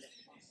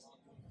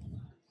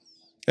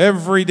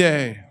 Every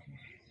day.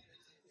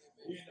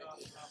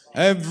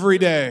 Every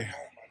day.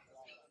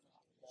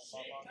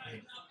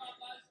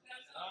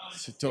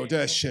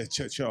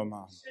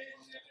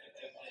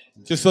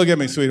 Just look at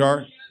me,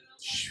 sweetheart.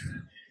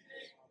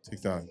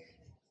 Take that.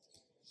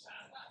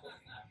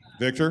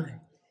 Victor?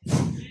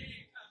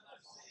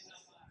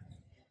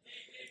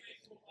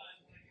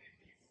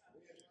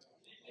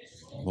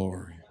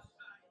 Lord,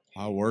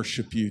 I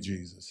worship you,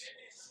 Jesus.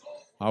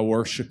 I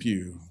worship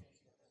you.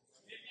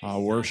 I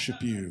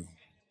worship you.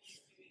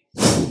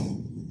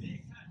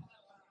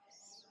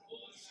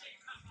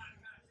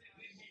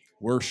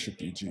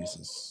 Worship you,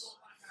 Jesus.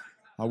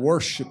 I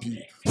worship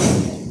you.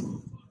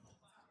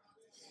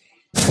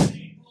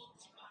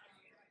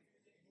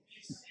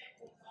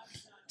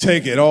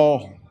 Take it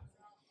all.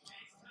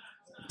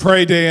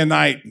 Pray day and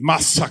night.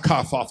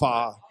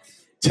 Masakafafa.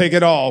 Take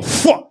it all.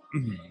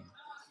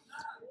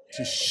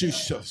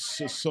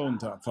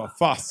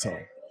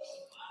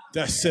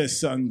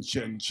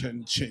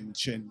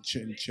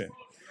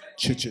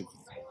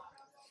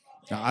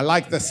 I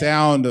like the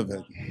sound of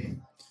it.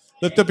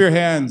 Lift up your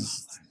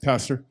hands,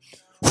 Pastor.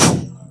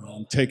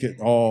 Take it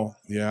all.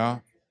 Yeah.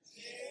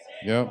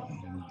 Yep.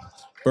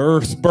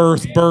 Birth.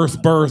 Birth it,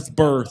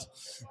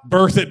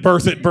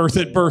 birth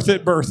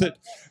it.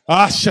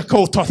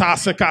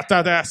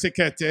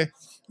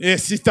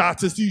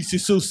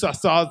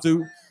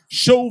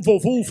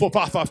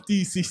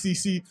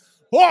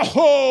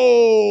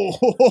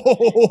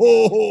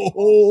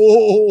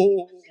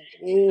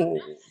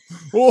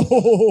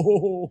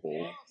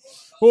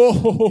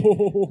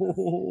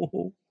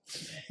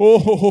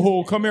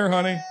 Oh, come here,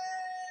 honey.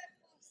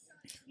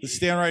 Just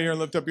stand right here and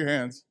lift up your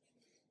hands.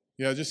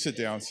 Yeah, just sit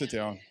down. Sit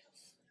down.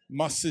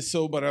 I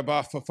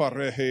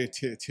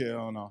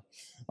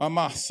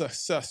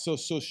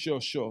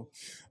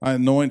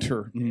anoint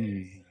her.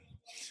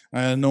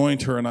 I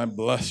anoint her and I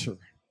bless her.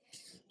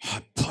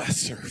 I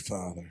bless her,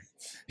 Father.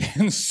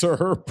 Answer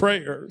her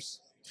prayers.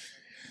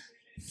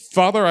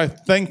 Father, I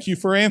thank you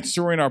for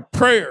answering our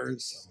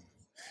prayers.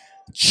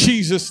 In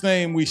Jesus'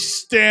 name, we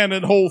stand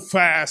and hold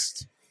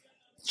fast.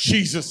 In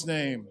Jesus'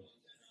 name.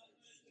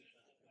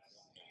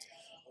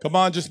 Come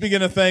on, just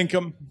begin to thank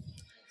him.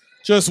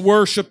 Just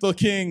worship the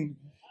King.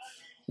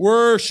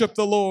 Worship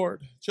the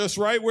Lord. Just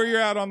right where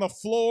you're at on the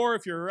floor.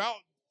 If you're out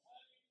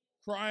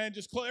crying,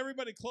 just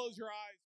everybody close your eyes.